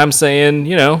staff, and I'm saying,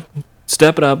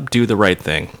 step it up, do the right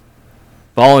thing.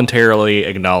 Voluntarily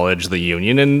acknowledge the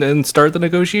union and start the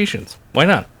negotiations. Why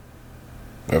not?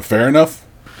 Fair enough.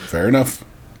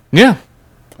 Yeah.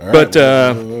 All right, but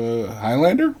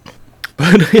Highlander?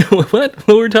 But what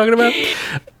were we talking about?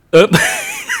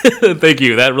 Thank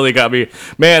you. That really got me.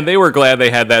 Man, they were glad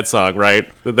they had that song,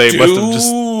 right? They must have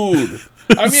just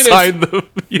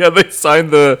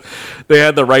signed they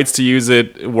had the rights to use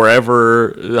it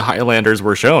wherever the Highlanders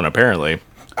were shown, apparently.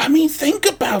 I mean, think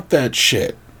about that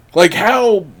shit. Like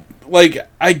how,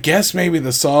 I guess maybe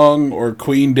the song or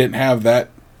Queen didn't have that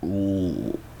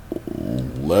level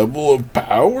of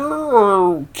power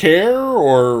or care,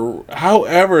 or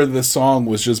however the song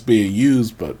was just being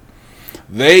used, but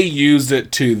they used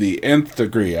it to the nth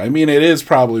degree. I mean, it is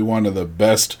probably one of the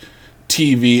best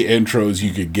TV intros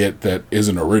you could get that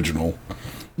isn't original.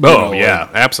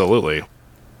 Absolutely.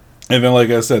 And then, like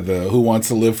I said, the Who Wants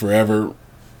to Live Forever,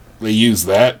 they use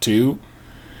that too.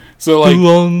 So, Who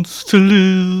wants to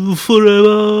live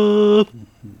forever?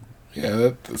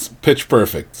 Yeah, that's pitch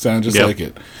perfect. Sounds just like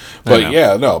it. But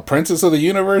yeah, no, Princess of the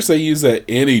Universe, they use that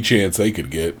any chance they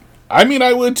could get. I mean,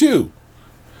 I would too.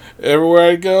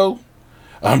 Everywhere I go,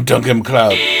 I'm Duncan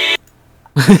MacLeod.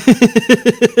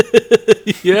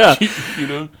 Yeah.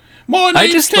 My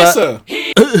name's Tessa.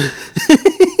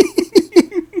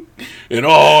 And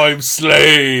I'm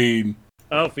slain.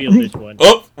 I'll feel this one.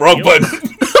 Oh, wrong button.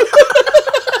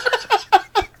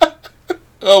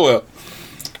 Oh, well.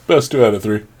 Best 2 out of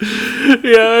 3.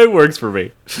 Yeah, it works for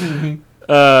me. Mm-hmm.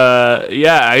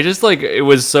 I just it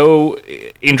was so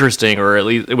interesting, or at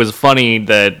least it was funny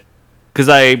that, because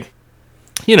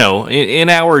in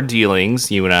our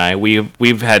dealings, you and I,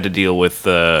 we've had to deal with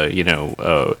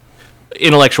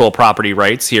intellectual property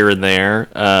rights here and there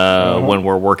when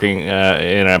we're working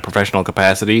in a professional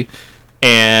capacity.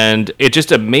 And it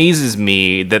just amazes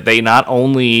me that they not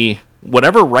only,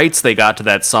 whatever rights they got to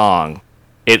that song,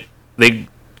 they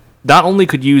not only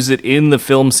could use it in the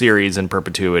film series in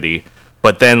perpetuity,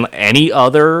 but then any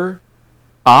other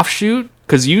offshoot,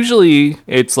 because usually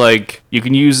it's like you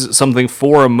can use something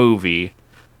for a movie,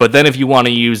 but then if you want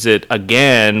to use it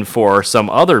again for some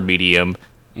other medium,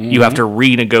 you have to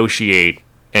renegotiate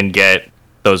and get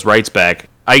those rights back.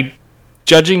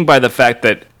 Judging by the fact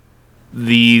that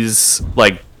this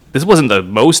wasn't the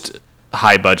most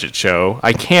high budget show,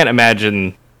 I can't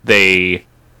imagine they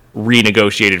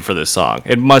renegotiated for this song.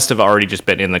 It must have already just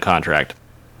been in the contract.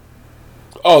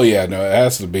 Oh yeah, no, it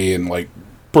has to be in like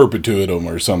perpetuitum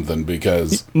or something,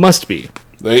 because Must be.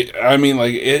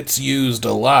 it's used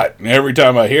a lot, and every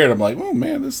time I hear it, I'm like, oh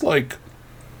man, that's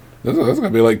gonna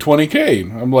be like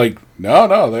 $20,000. I'm like,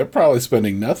 no, they're probably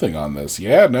spending nothing on this.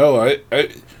 Yeah, no, I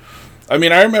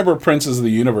remember Princes of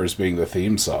the Universe being the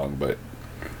theme song, but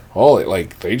holy,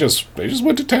 like they just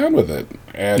went to town with it,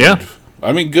 and yeah.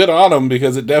 I mean, good on them,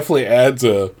 because it definitely adds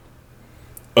a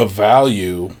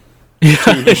value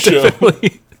to the show.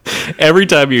 Definitely. Every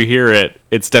time you hear it,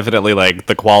 it's definitely like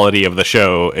the quality of the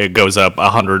show. It goes up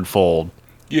 100-fold.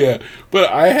 Yeah,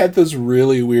 but I had this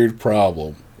really weird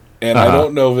problem, and I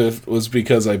don't know if it was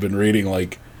because I've been reading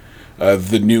like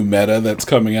the new meta that's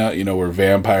coming out. You know, where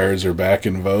vampires are back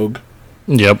in vogue.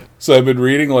 Yep. So I've been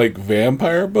reading like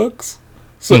vampire books.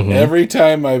 So every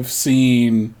time I've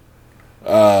seen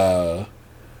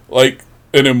like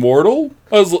an immortal,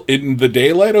 I was in the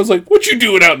daylight. I was like, "What you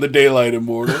doing out in the daylight,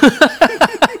 immortal?"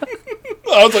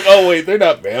 I was like, "Oh wait, they're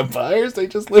not vampires. They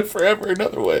just live forever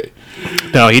another way."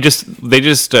 No, they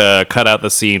just cut out the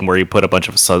scene where he put a bunch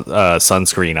of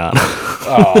sunscreen on.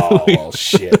 Oh well,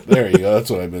 shit! There you go. That's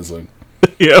what I'm missing.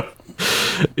 Yep.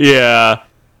 Yeah.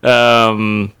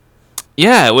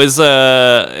 Yeah. It was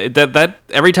that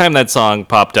every time that song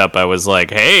popped up, I was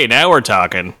like, "Hey, now we're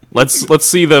talking. Let's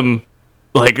see them."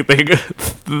 Like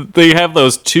they have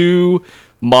those two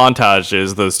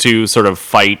montages, those two sort of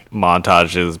fight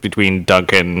montages between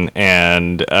Duncan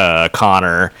and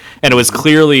Connor, and it was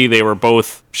clearly they were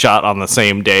both shot on the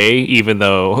same day, even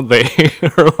though they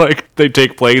are like they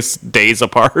take place days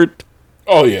apart.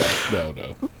 Oh yeah, no,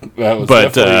 that was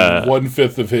definitely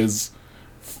 1/5 of his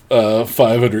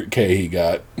 $500K he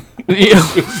got. Yeah.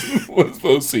 Was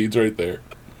those scenes right there.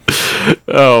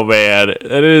 Oh man,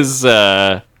 it is.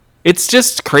 It's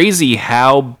just crazy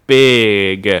how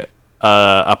big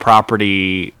a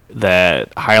property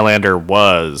that Highlander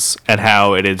was, and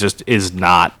how it just is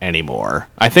not anymore.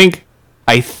 I think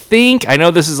I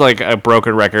know this is like a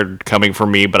broken record coming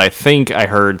from me, but I think I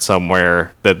heard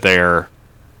somewhere that they're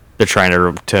trying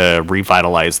to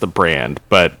revitalize the brand,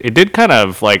 but it did kind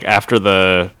of like after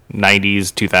the 90s,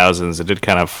 2000s, it did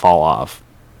kind of fall off.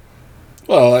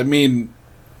 Well, I mean,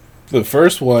 the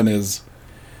first one is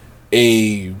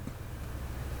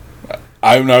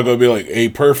I'm not going to be like a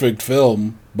perfect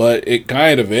film, but it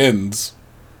kind of ends.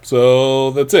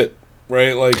 So that's it,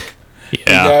 right? Like,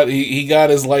 yeah. he got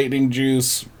his lightning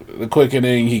juice, the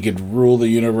quickening, he could rule the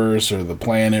universe or the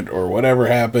planet or whatever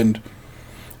happened,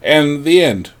 and the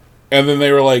end. And then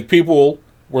they were like, people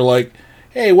were like,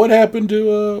 hey, what happened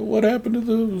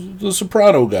to the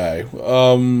Soprano guy?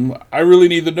 I really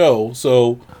need to know.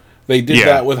 So they did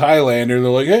that with Highlander. They're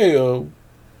like, hey,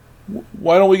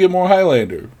 why don't we get more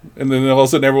Highlander? And then all of a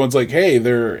sudden everyone's like, hey,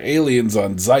 there are aliens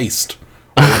on Zeist.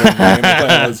 Or whatever the name of the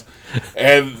planet was.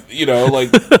 And, you know,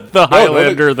 like... the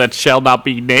Highlander that shall not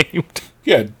be named.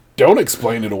 Yeah, don't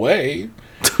explain it away.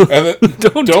 And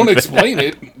then, don't explain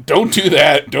it. Don't do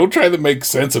that. Don't try to make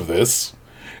sense of this.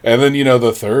 And then, you know,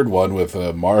 the third one with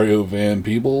Mario Van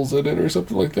Peebles in it or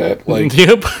something like that. Like,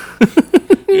 yep.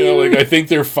 You know, like, I think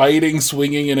they're fighting,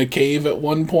 swinging in a cave at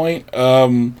one point.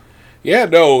 Yeah,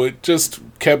 no, it just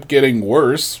kept getting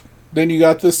worse. Then you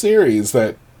got the series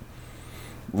that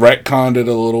retconned it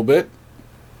a little bit,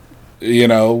 you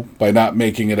know, by not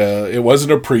making it it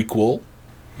wasn't a prequel.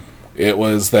 It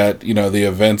was that, you know, the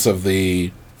events of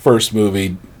the first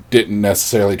movie didn't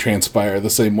necessarily transpire the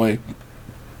same way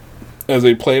as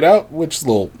they played out, which a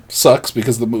little sucks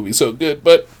because the movie's so good,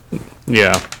 but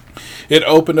yeah, it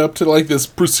opened up to like this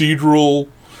procedural,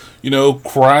 you know,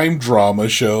 crime drama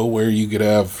show where you could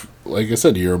have, like I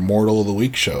said, your Immortal of the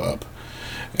Week show up.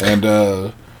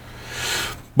 And,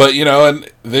 but, you know,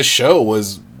 and this show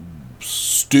was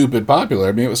stupid popular.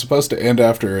 I mean, it was supposed to end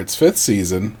after its 5th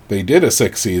season. They did a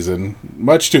 6th season,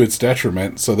 much to its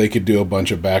detriment, so they could do a bunch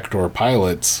of backdoor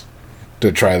pilots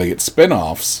to try to get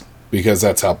spin-offs, because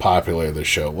that's how popular the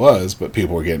show was, but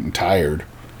people were getting tired.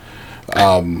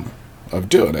 of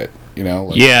doing it. You know?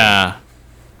 Like, yeah.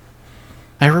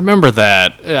 I remember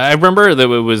that. I remember that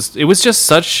it was just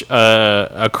such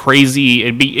a crazy.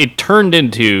 It turned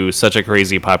into such a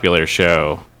crazy popular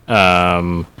show.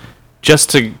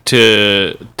 Just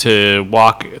to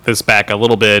walk this back a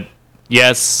little bit.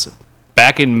 Yes,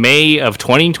 back in May of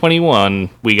 2021,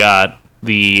 we got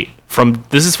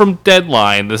this is from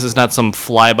Deadline. This is not some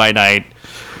fly by night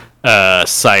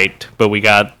site, but we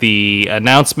got the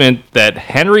announcement that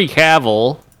Henry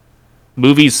Cavill,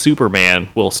 movie's Superman,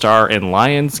 will star in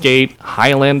Lionsgate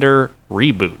Highlander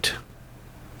reboot.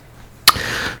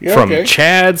 Yeah, From okay.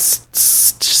 Chad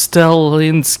Stahelski,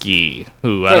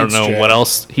 who I don't Thanks, know Chad. what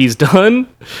else he's done,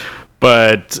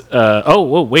 but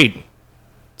wait,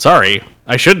 sorry,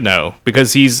 I should know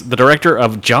because he's the director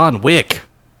of John Wick.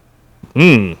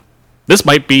 This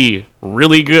might be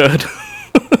really good.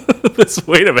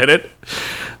 Wait a minute.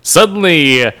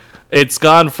 Suddenly, it's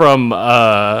gone from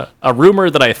a rumor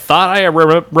that I thought I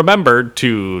remembered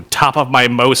to top of my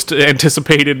most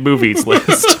anticipated movies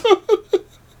list.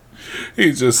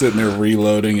 He's just sitting there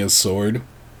reloading his sword.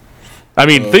 I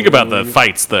mean, think about the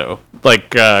fights, though.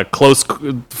 Like,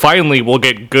 finally, we'll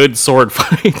get good sword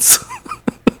fights.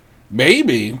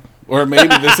 Maybe. Or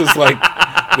maybe this is like,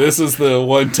 this is the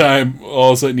one time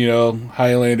all of a sudden, you know,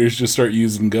 Highlanders just start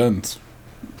using guns.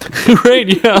 Right,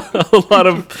 yeah. A lot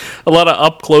of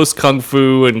up close kung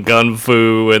fu and gun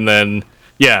fu, and then,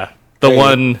 yeah, the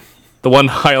one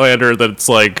Highlander that's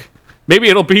like, maybe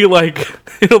it'll be like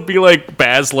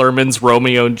Baz Luhrmann's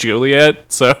Romeo and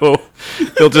Juliet, so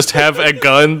he'll just have a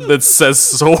gun that says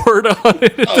sword on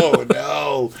it. Oh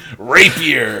no,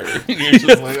 rapier! You're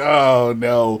just like, oh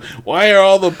no, why are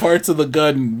all the parts of the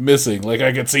gun missing? Like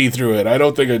I could see through it. I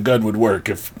don't think a gun would work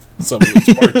if some of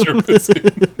its parts are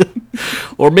missing.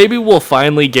 Or maybe we'll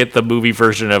finally get the movie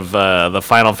version of the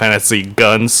Final Fantasy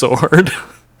gun sword.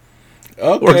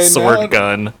 Okay, Or sword now-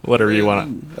 gun, whatever you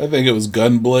want. I think it was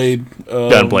Gunblade.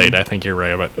 Gunblade, I think you're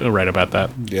right about that.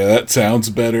 Yeah, that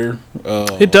sounds better.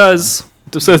 It does.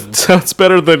 It sounds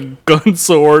better than gun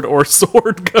sword or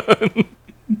sword gun.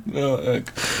 I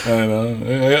don't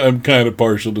know. I'm kind of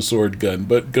partial to sword gun,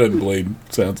 but Gunblade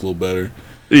sounds a little better.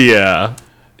 Yeah.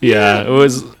 It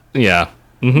was. Yeah.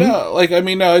 No, like I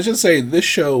mean, no, I was just saying this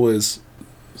show was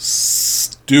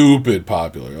stupid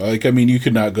popular. Like, I mean, you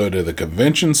could not go to the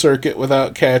convention circuit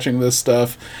without catching this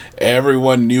stuff.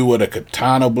 Everyone knew what a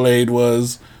katana blade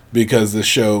was because the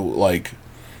show, like,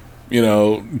 you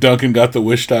know, Duncan got the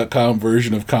Wish.com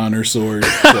version of Connor's sword.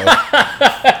 So,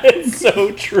 It's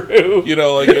so true. you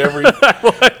know, like every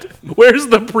Where's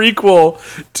the prequel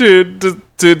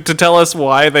to tell us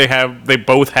why they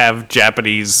both have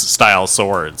Japanese style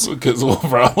swords? because well,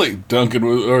 probably Duncan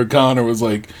was, or Connor was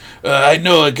like, I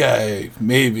know a guy,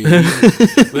 maybe.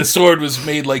 The sword was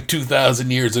made like 2,000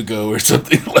 years ago or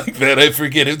something like that. I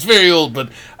forget. It's very old,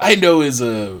 but I know his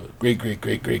great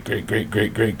nephew,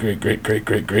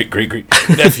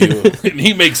 and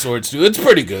he makes swords too. It's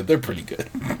pretty good. They're pretty good.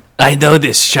 I know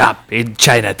this shop in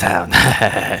Chinatown.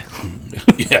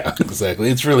 Yeah, exactly.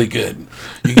 It's really good.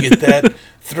 You get that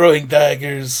throwing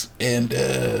daggers and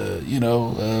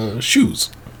shoes.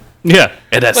 Yeah,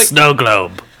 and a snow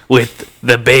globe with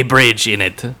the Bay Bridge in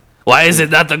it. Why is it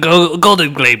not the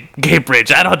Golden Gate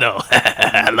Bridge? I don't know.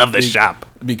 I love this shop.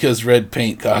 Because red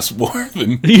paint costs more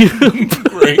than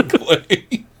gray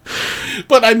clay.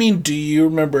 But I mean, do you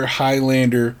remember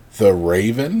Highlander the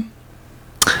Raven?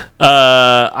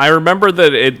 I remember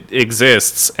that it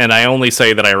exists, and I only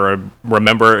say that I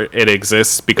remember it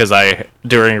exists because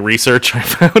during research, I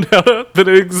found out that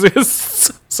it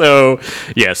exists. So,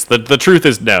 yes, the truth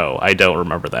is no, I don't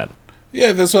remember that.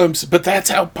 Yeah, that's what I'm saying. But that's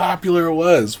how popular it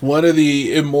was. One of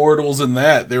the immortals in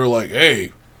that, they were like,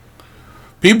 hey,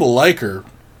 people like her.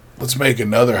 Let's make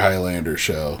another Highlander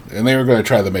show. And they were going to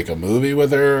try to make a movie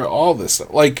with her, all this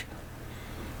stuff. Like,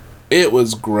 it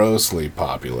was grossly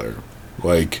popular.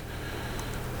 Like,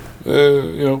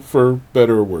 for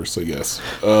better or worse, I guess.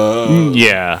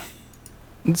 Yeah.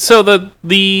 So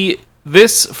the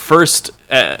first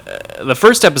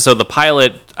episode, the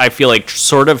pilot, I feel like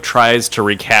sort of tries to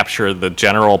recapture the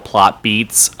general plot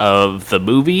beats of the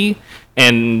movie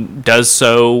and does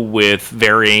so with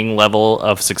varying level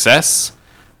of success.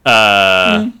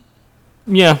 Yeah,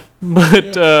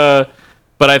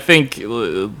 but I think,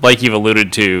 like you've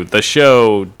alluded to, the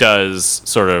show does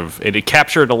it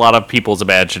captured a lot of people's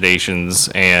imaginations,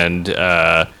 and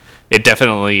it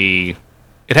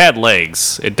had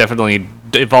legs. It definitely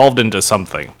evolved into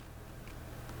something.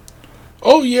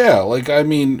 Oh, yeah. Like, I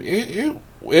mean, it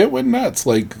went nuts.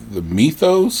 Like, the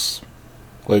Mythos,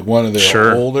 like one of the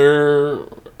Sure. older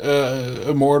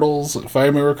Immortals, if I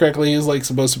remember correctly, is like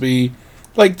supposed to be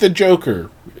like the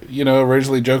Joker. You know,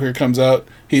 originally Joker comes out,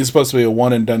 he's supposed to be a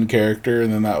one and done character,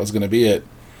 and then that was going to be it.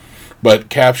 But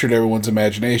captured everyone's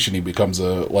imagination, he becomes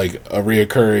a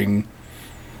reoccurring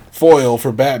foil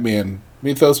for Batman.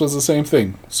 Mythos was the same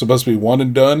thing. Supposed to be one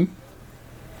and done.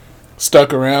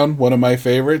 Stuck around, one of my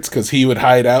favorites, because he would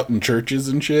hide out in churches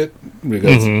and shit.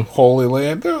 Because Holy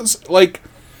Land.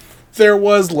 There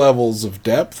was levels of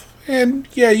depth. And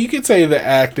yeah, you could say the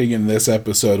acting in this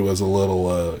episode was a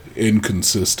little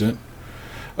inconsistent.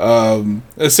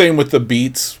 The same with the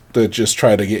beats that just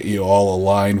try to get you all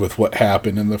aligned with what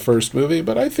happened in the first movie.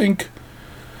 But I think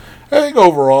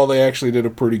overall they actually did a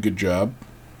pretty good job.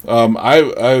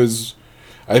 I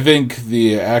think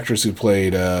the actress who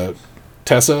played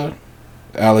Tessa,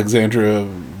 Alexandra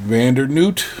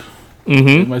Vandernoot,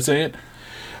 am I saying it?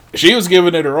 She was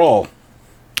giving it her all.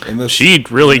 She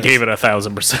really gave it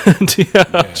 1,000%.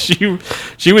 Yeah.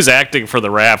 She was acting for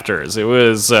the rafters. It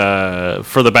was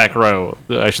for the back row,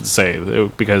 I should say,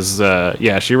 because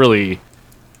she really,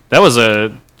 that was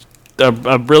a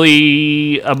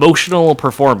really emotional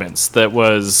performance that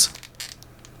was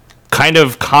kind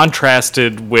of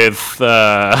contrasted with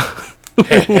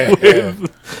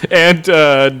and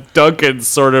Duncan's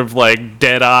sort of like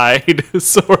dead-eyed,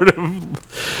 sort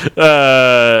of,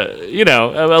 a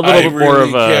little bit more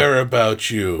of a... I really care about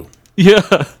you.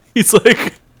 Yeah, he's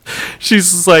like,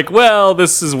 she's just like, well,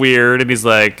 this is weird, and he's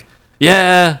like,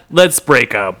 yeah, let's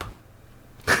break up.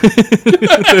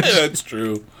 That's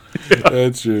true. Yeah.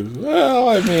 That's true. Well,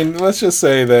 I mean, let's just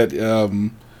say that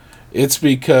it's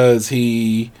because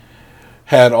he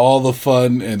had all the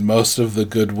fun and most of the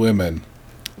good women.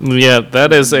 Yeah,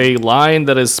 that is a line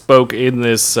that is spoke in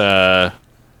this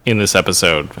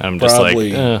episode. I'm just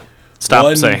probably like,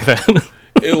 stop saying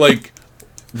that.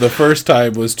 The first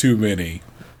time was too many.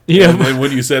 Yeah. And then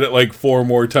when you said it like 4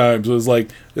 more times, it was like,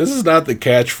 this is not the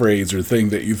catchphrase or thing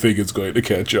that you think it's going to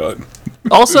catch on.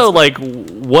 Also, like,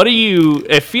 what do you...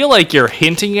 I feel like you're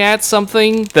hinting at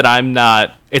something that I'm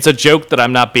not... It's a joke that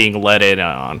I'm not being let in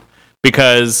on.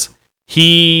 Because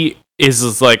he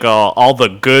is like all the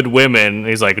good women.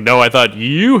 He's like, no, I thought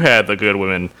you had the good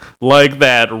women. Like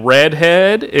that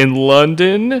redhead in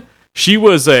London. She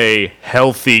was a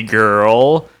healthy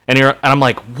girl. And I'm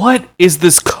like, what is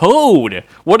this code?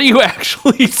 What are you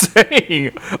actually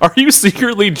saying? Are you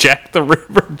secretly Jack the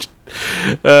Ripper?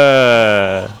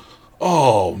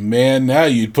 Oh, man, now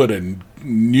you'd put a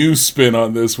new spin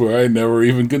on this where I never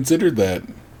even considered that.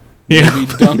 Maybe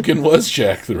Duncan was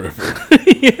Jack the Ripper.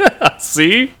 Yeah,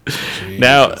 see? Jesus.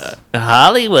 Now,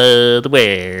 Hollywood,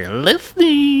 we're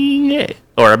listening.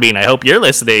 Or, I mean, I hope you're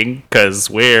listening, because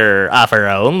we're offer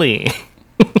only.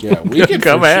 Yeah, we can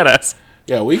come at us.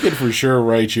 Yeah, we could for sure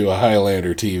write you a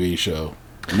Highlander TV show.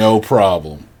 No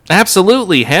problem.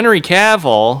 Absolutely. Henry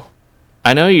Cavill,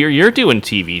 I know you're doing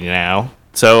TV now.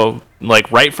 So,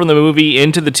 like, right from the movie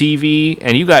into the TV,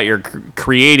 and you got your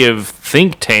creative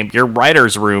think tank, your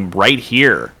writer's room right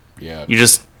here. Yeah. You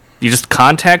just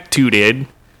contact Tooted,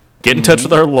 get in touch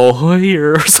with our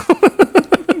lawyers,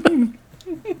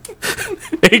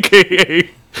 a.k.a.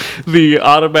 the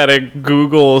automatic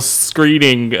Google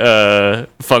screening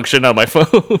function on my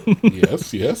phone.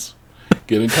 Yes.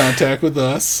 Get in contact with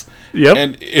us. Yep.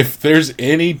 And if there's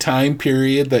any time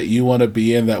period that you want to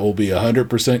be in that will be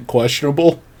 100%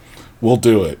 questionable, we'll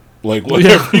do it. Like,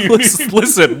 whatever you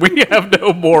listen, we have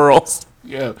no morals.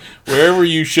 Yeah. Wherever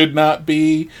you should not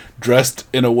be dressed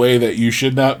in a way that you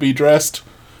should not be dressed,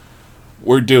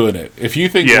 we're doing it. If you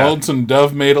think Lonesome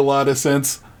Dove made a lot of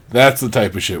sense, that's the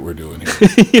type of shit we're doing here.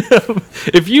 Yeah.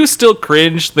 If you still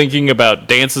cringe thinking about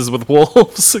Dances with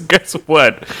Wolves, guess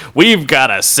what? We've got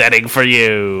a setting for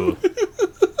you.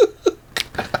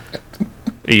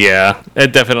 Yeah,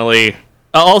 it definitely.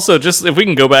 Also, just if we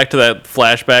can go back to that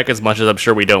flashback, as much as I'm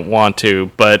sure we don't want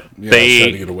to, but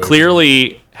they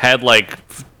clearly had like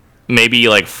maybe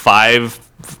like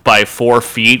 5 by 4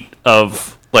 feet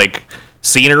of like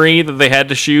scenery that they had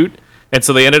to shoot. And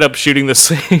so they ended up shooting the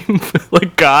same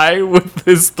like guy with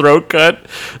his throat cut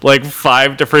like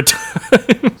 5 different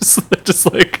times.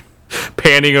 Just like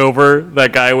panning over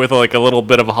that guy with like a little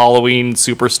bit of Halloween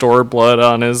Superstore blood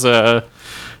on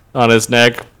his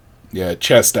neck. Yeah,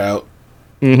 chest out.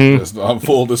 Mm-hmm. Just on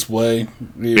full display.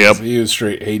 He was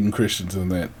straight Hayden Christensen in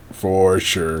that for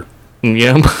sure.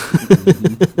 Yep.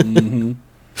 Mm-hmm.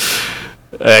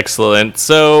 Excellent.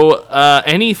 So,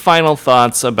 any final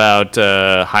thoughts about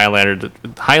Highlander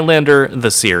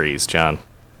the series, John?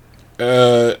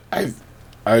 I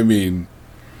mean,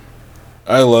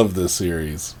 I love this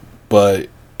series, but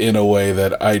in a way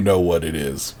that I know what it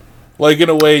is. Like, in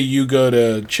a way, you go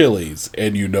to Chili's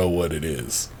and you know what it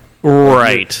is.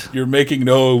 Right. You're making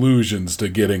no illusions to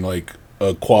getting, like,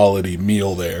 a quality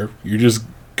meal there. You're just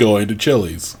going to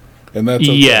Chili's. And that's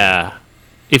okay. Yeah.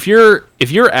 If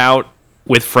you're out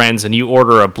with friends and you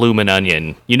order a bloomin'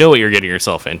 onion, you know what you're getting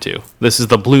yourself into. This is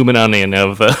the bloomin' onion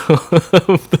of the,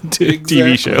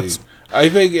 TV shows. I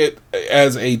think it,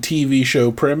 as a TV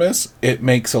show premise, it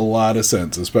makes a lot of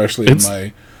sense, especially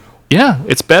Yeah,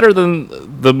 it's better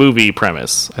than the movie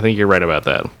premise. I think you're right about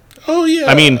that. Oh, yeah.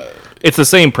 I mean, it's the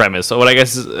same premise. So what I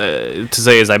guess to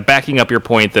say is I'm backing up your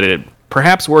point that it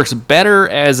perhaps works better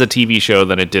as a TV show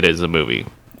than it did as a movie.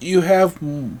 You have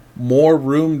more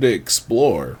room to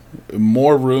explore,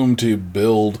 more room to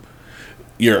build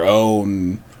your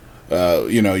own,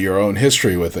 your own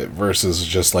history with it versus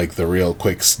just like the real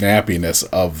quick snappiness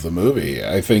of the movie.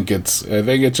 I think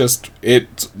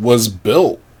it was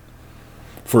built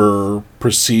for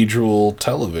procedural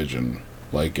television.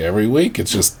 Like every week,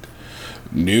 it's just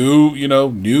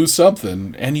new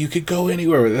something, and you could go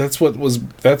anywhere. That's what was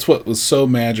so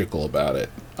magical about it.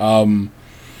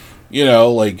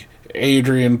 Like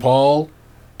Adrian Paul,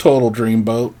 total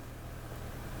dreamboat.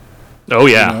 Oh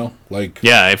yeah,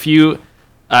 if you,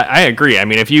 I agree. I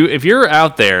mean, if you're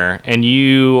out there and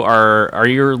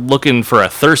you're looking for a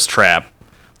thirst trap,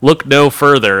 look no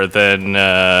further than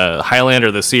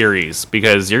Highlander the series,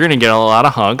 because you're gonna get a lot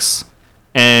of hunks,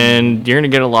 and you're gonna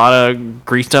get a lot of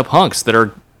greased up hunks that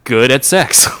are good at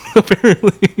sex.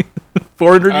 Apparently,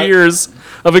 400 years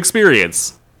of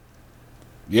experience.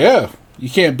 Yeah. You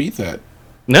can't beat that.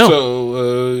 No.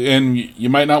 So, and you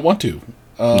might not want to.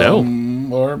 No.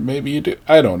 Or maybe you do.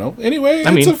 I don't know. Anyway,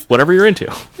 whatever you're into.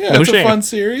 Yeah, it's a fun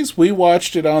series. We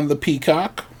watched it on the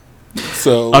Peacock.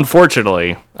 So,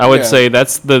 unfortunately, I would say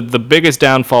that's the biggest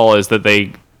downfall is that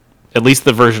they, at least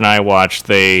the version I watched,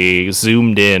 they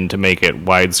zoomed in to make it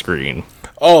widescreen.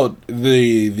 Oh,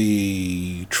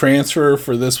 the transfer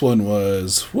for this one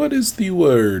was, what is the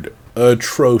word?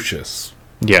 Atrocious.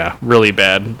 Yeah, really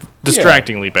bad.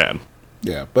 Distractingly bad.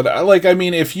 Yeah, but I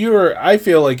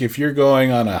feel like if you're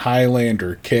going on a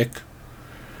Highlander kick,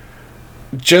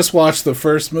 just watch the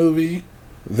first movie,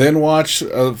 then watch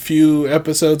a few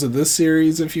episodes of this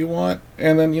series if you want,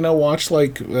 and then, watch I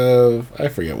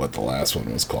forget what the last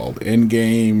one was called.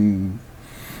 Endgame,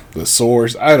 The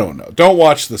Source. I don't know. Don't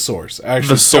watch The Source.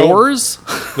 Actually, The Source?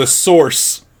 The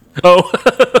Source. Oh,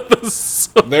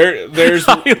 there's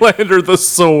Highlander The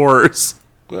Source.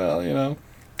 Well,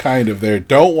 kind of there.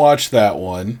 Don't watch that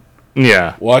one.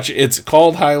 Yeah. It's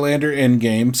called Highlander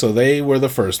Endgame, so they were the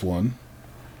first one.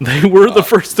 They were the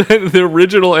first, the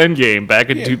original Endgame back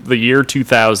in the year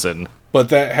 2000. But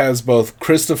that has both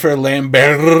Christopher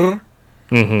Lambert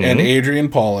and Adrian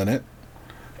Paul in it.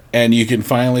 And you can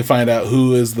finally find out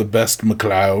who is the best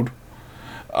McLeod.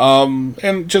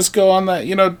 And just go on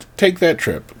that, take that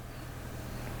trip.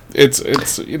 It's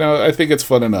I think it's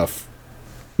fun enough.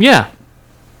 Yeah.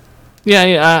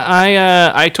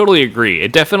 Yeah, I totally agree.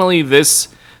 It definitely, this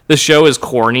show is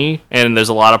corny and there's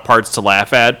a lot of parts to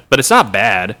laugh at, but it's not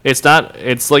bad. It's not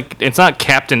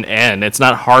Captain N. It's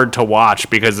not hard to watch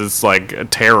because it's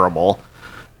like terrible.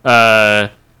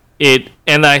 And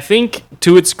I think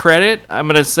to its credit, I'm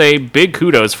gonna say big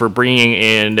kudos for bringing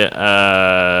in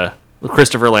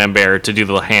Christopher Lambert to do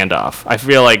the handoff. I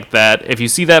feel like that if you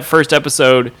see that first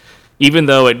episode, even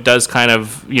though it does kind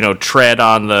of, tread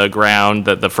on the ground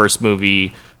that the first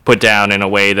movie put down in a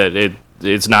way that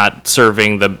it's not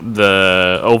serving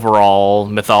the overall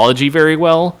mythology very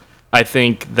well, I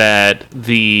think that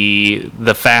the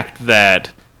fact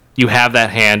that you have that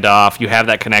handoff, you have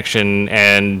that connection,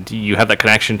 and you have that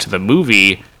connection to the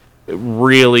movie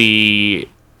really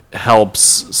helps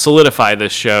solidify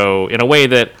this show in a way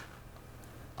that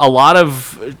a lot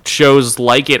of shows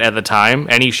like it at the time,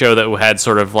 any show that had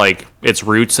sort of like its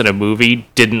roots in a movie,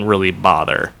 didn't really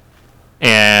bother.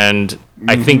 And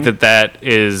I think that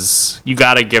is, you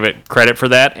got to give it credit for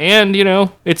that. And,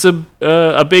 it's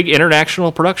a big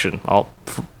international production.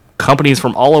 Companies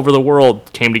from all over the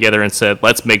world came together and said,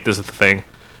 let's make this a thing.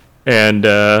 And,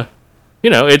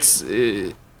 it's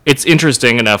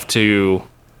interesting enough to,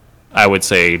 I would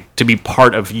say, to be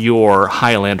part of your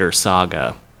Highlander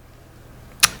saga.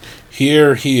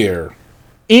 Hear, hear.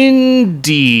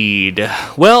 Indeed.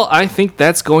 Well, I think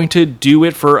that's going to do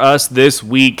it for us this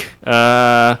week.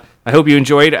 I hope you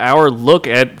enjoyed our look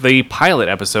at the pilot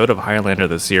episode of Highlander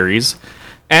the series.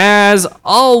 As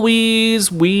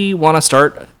always, we want to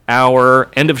start our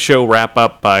end of show wrap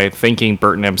up by thanking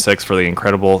Burton M6 for the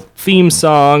incredible theme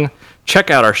song. Check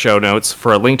out our show notes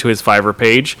for a link to his Fiverr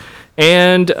page,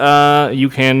 and you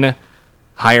can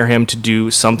hire him to do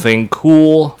something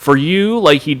cool for you,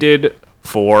 like he did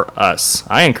for us.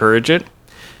 I encourage it.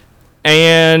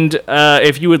 And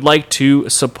if you would like to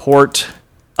support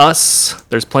us,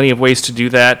 there's plenty of ways to do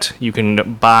that. You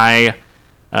can buy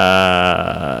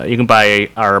our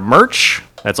merch.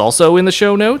 That's also in the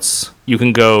show notes. You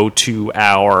can go to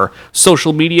our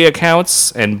social media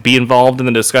accounts and be involved in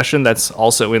the discussion. That's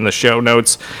also in the show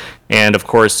notes. And, of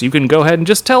course, you can go ahead and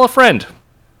just tell a friend.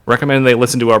 Recommend they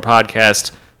listen to our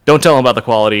podcast. Don't tell them about the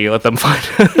quality. Let them find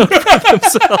out for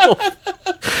themselves.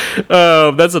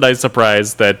 That's a nice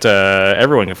surprise that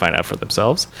everyone can find out for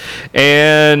themselves.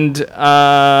 And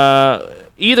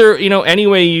either, any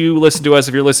way you listen to us,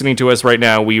 if you're listening to us right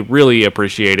now, we really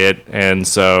appreciate it. And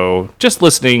so just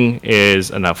listening is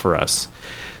enough for us.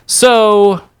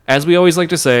 So, as we always like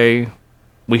to say,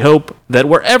 we hope that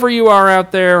wherever you are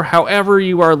out there, however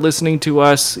you are listening to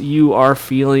us, you are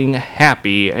feeling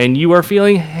happy and you are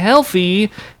feeling healthy.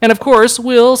 And of course,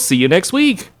 we'll see you next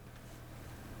week.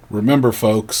 Remember,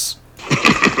 folks.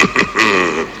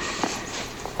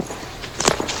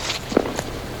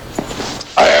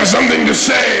 I have something to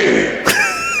say.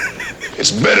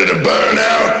 It's better to burn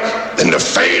out than to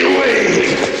fade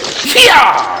away.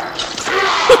 Yeah!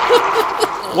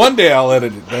 One day I'll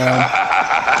edit it down.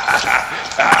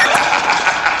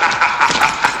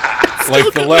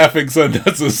 Like the laughing's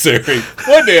unnecessary.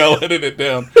 One day I'll edit it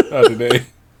down. Not today.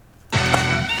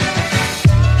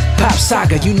 Pop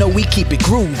Saga, you know we keep it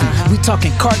groovy. We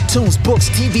talking cartoons, books,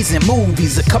 TVs, and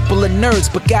movies. A couple of nerds,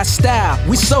 but got style.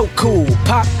 We so cool.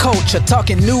 Pop culture,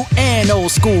 talking new and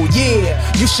old school. Yeah,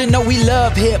 you should know we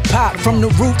love hip hop from the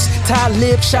roots.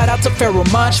 Talib, shout out to Pharoah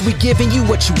Monch. We giving you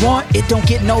what you want. It don't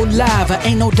get no lava.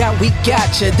 Ain't no doubt we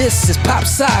got you. This is Pop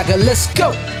Saga. Let's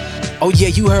go. Oh yeah,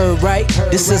 you heard right.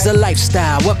 This is a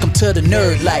lifestyle. Welcome to the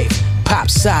nerd life.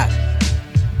 Pop Saga.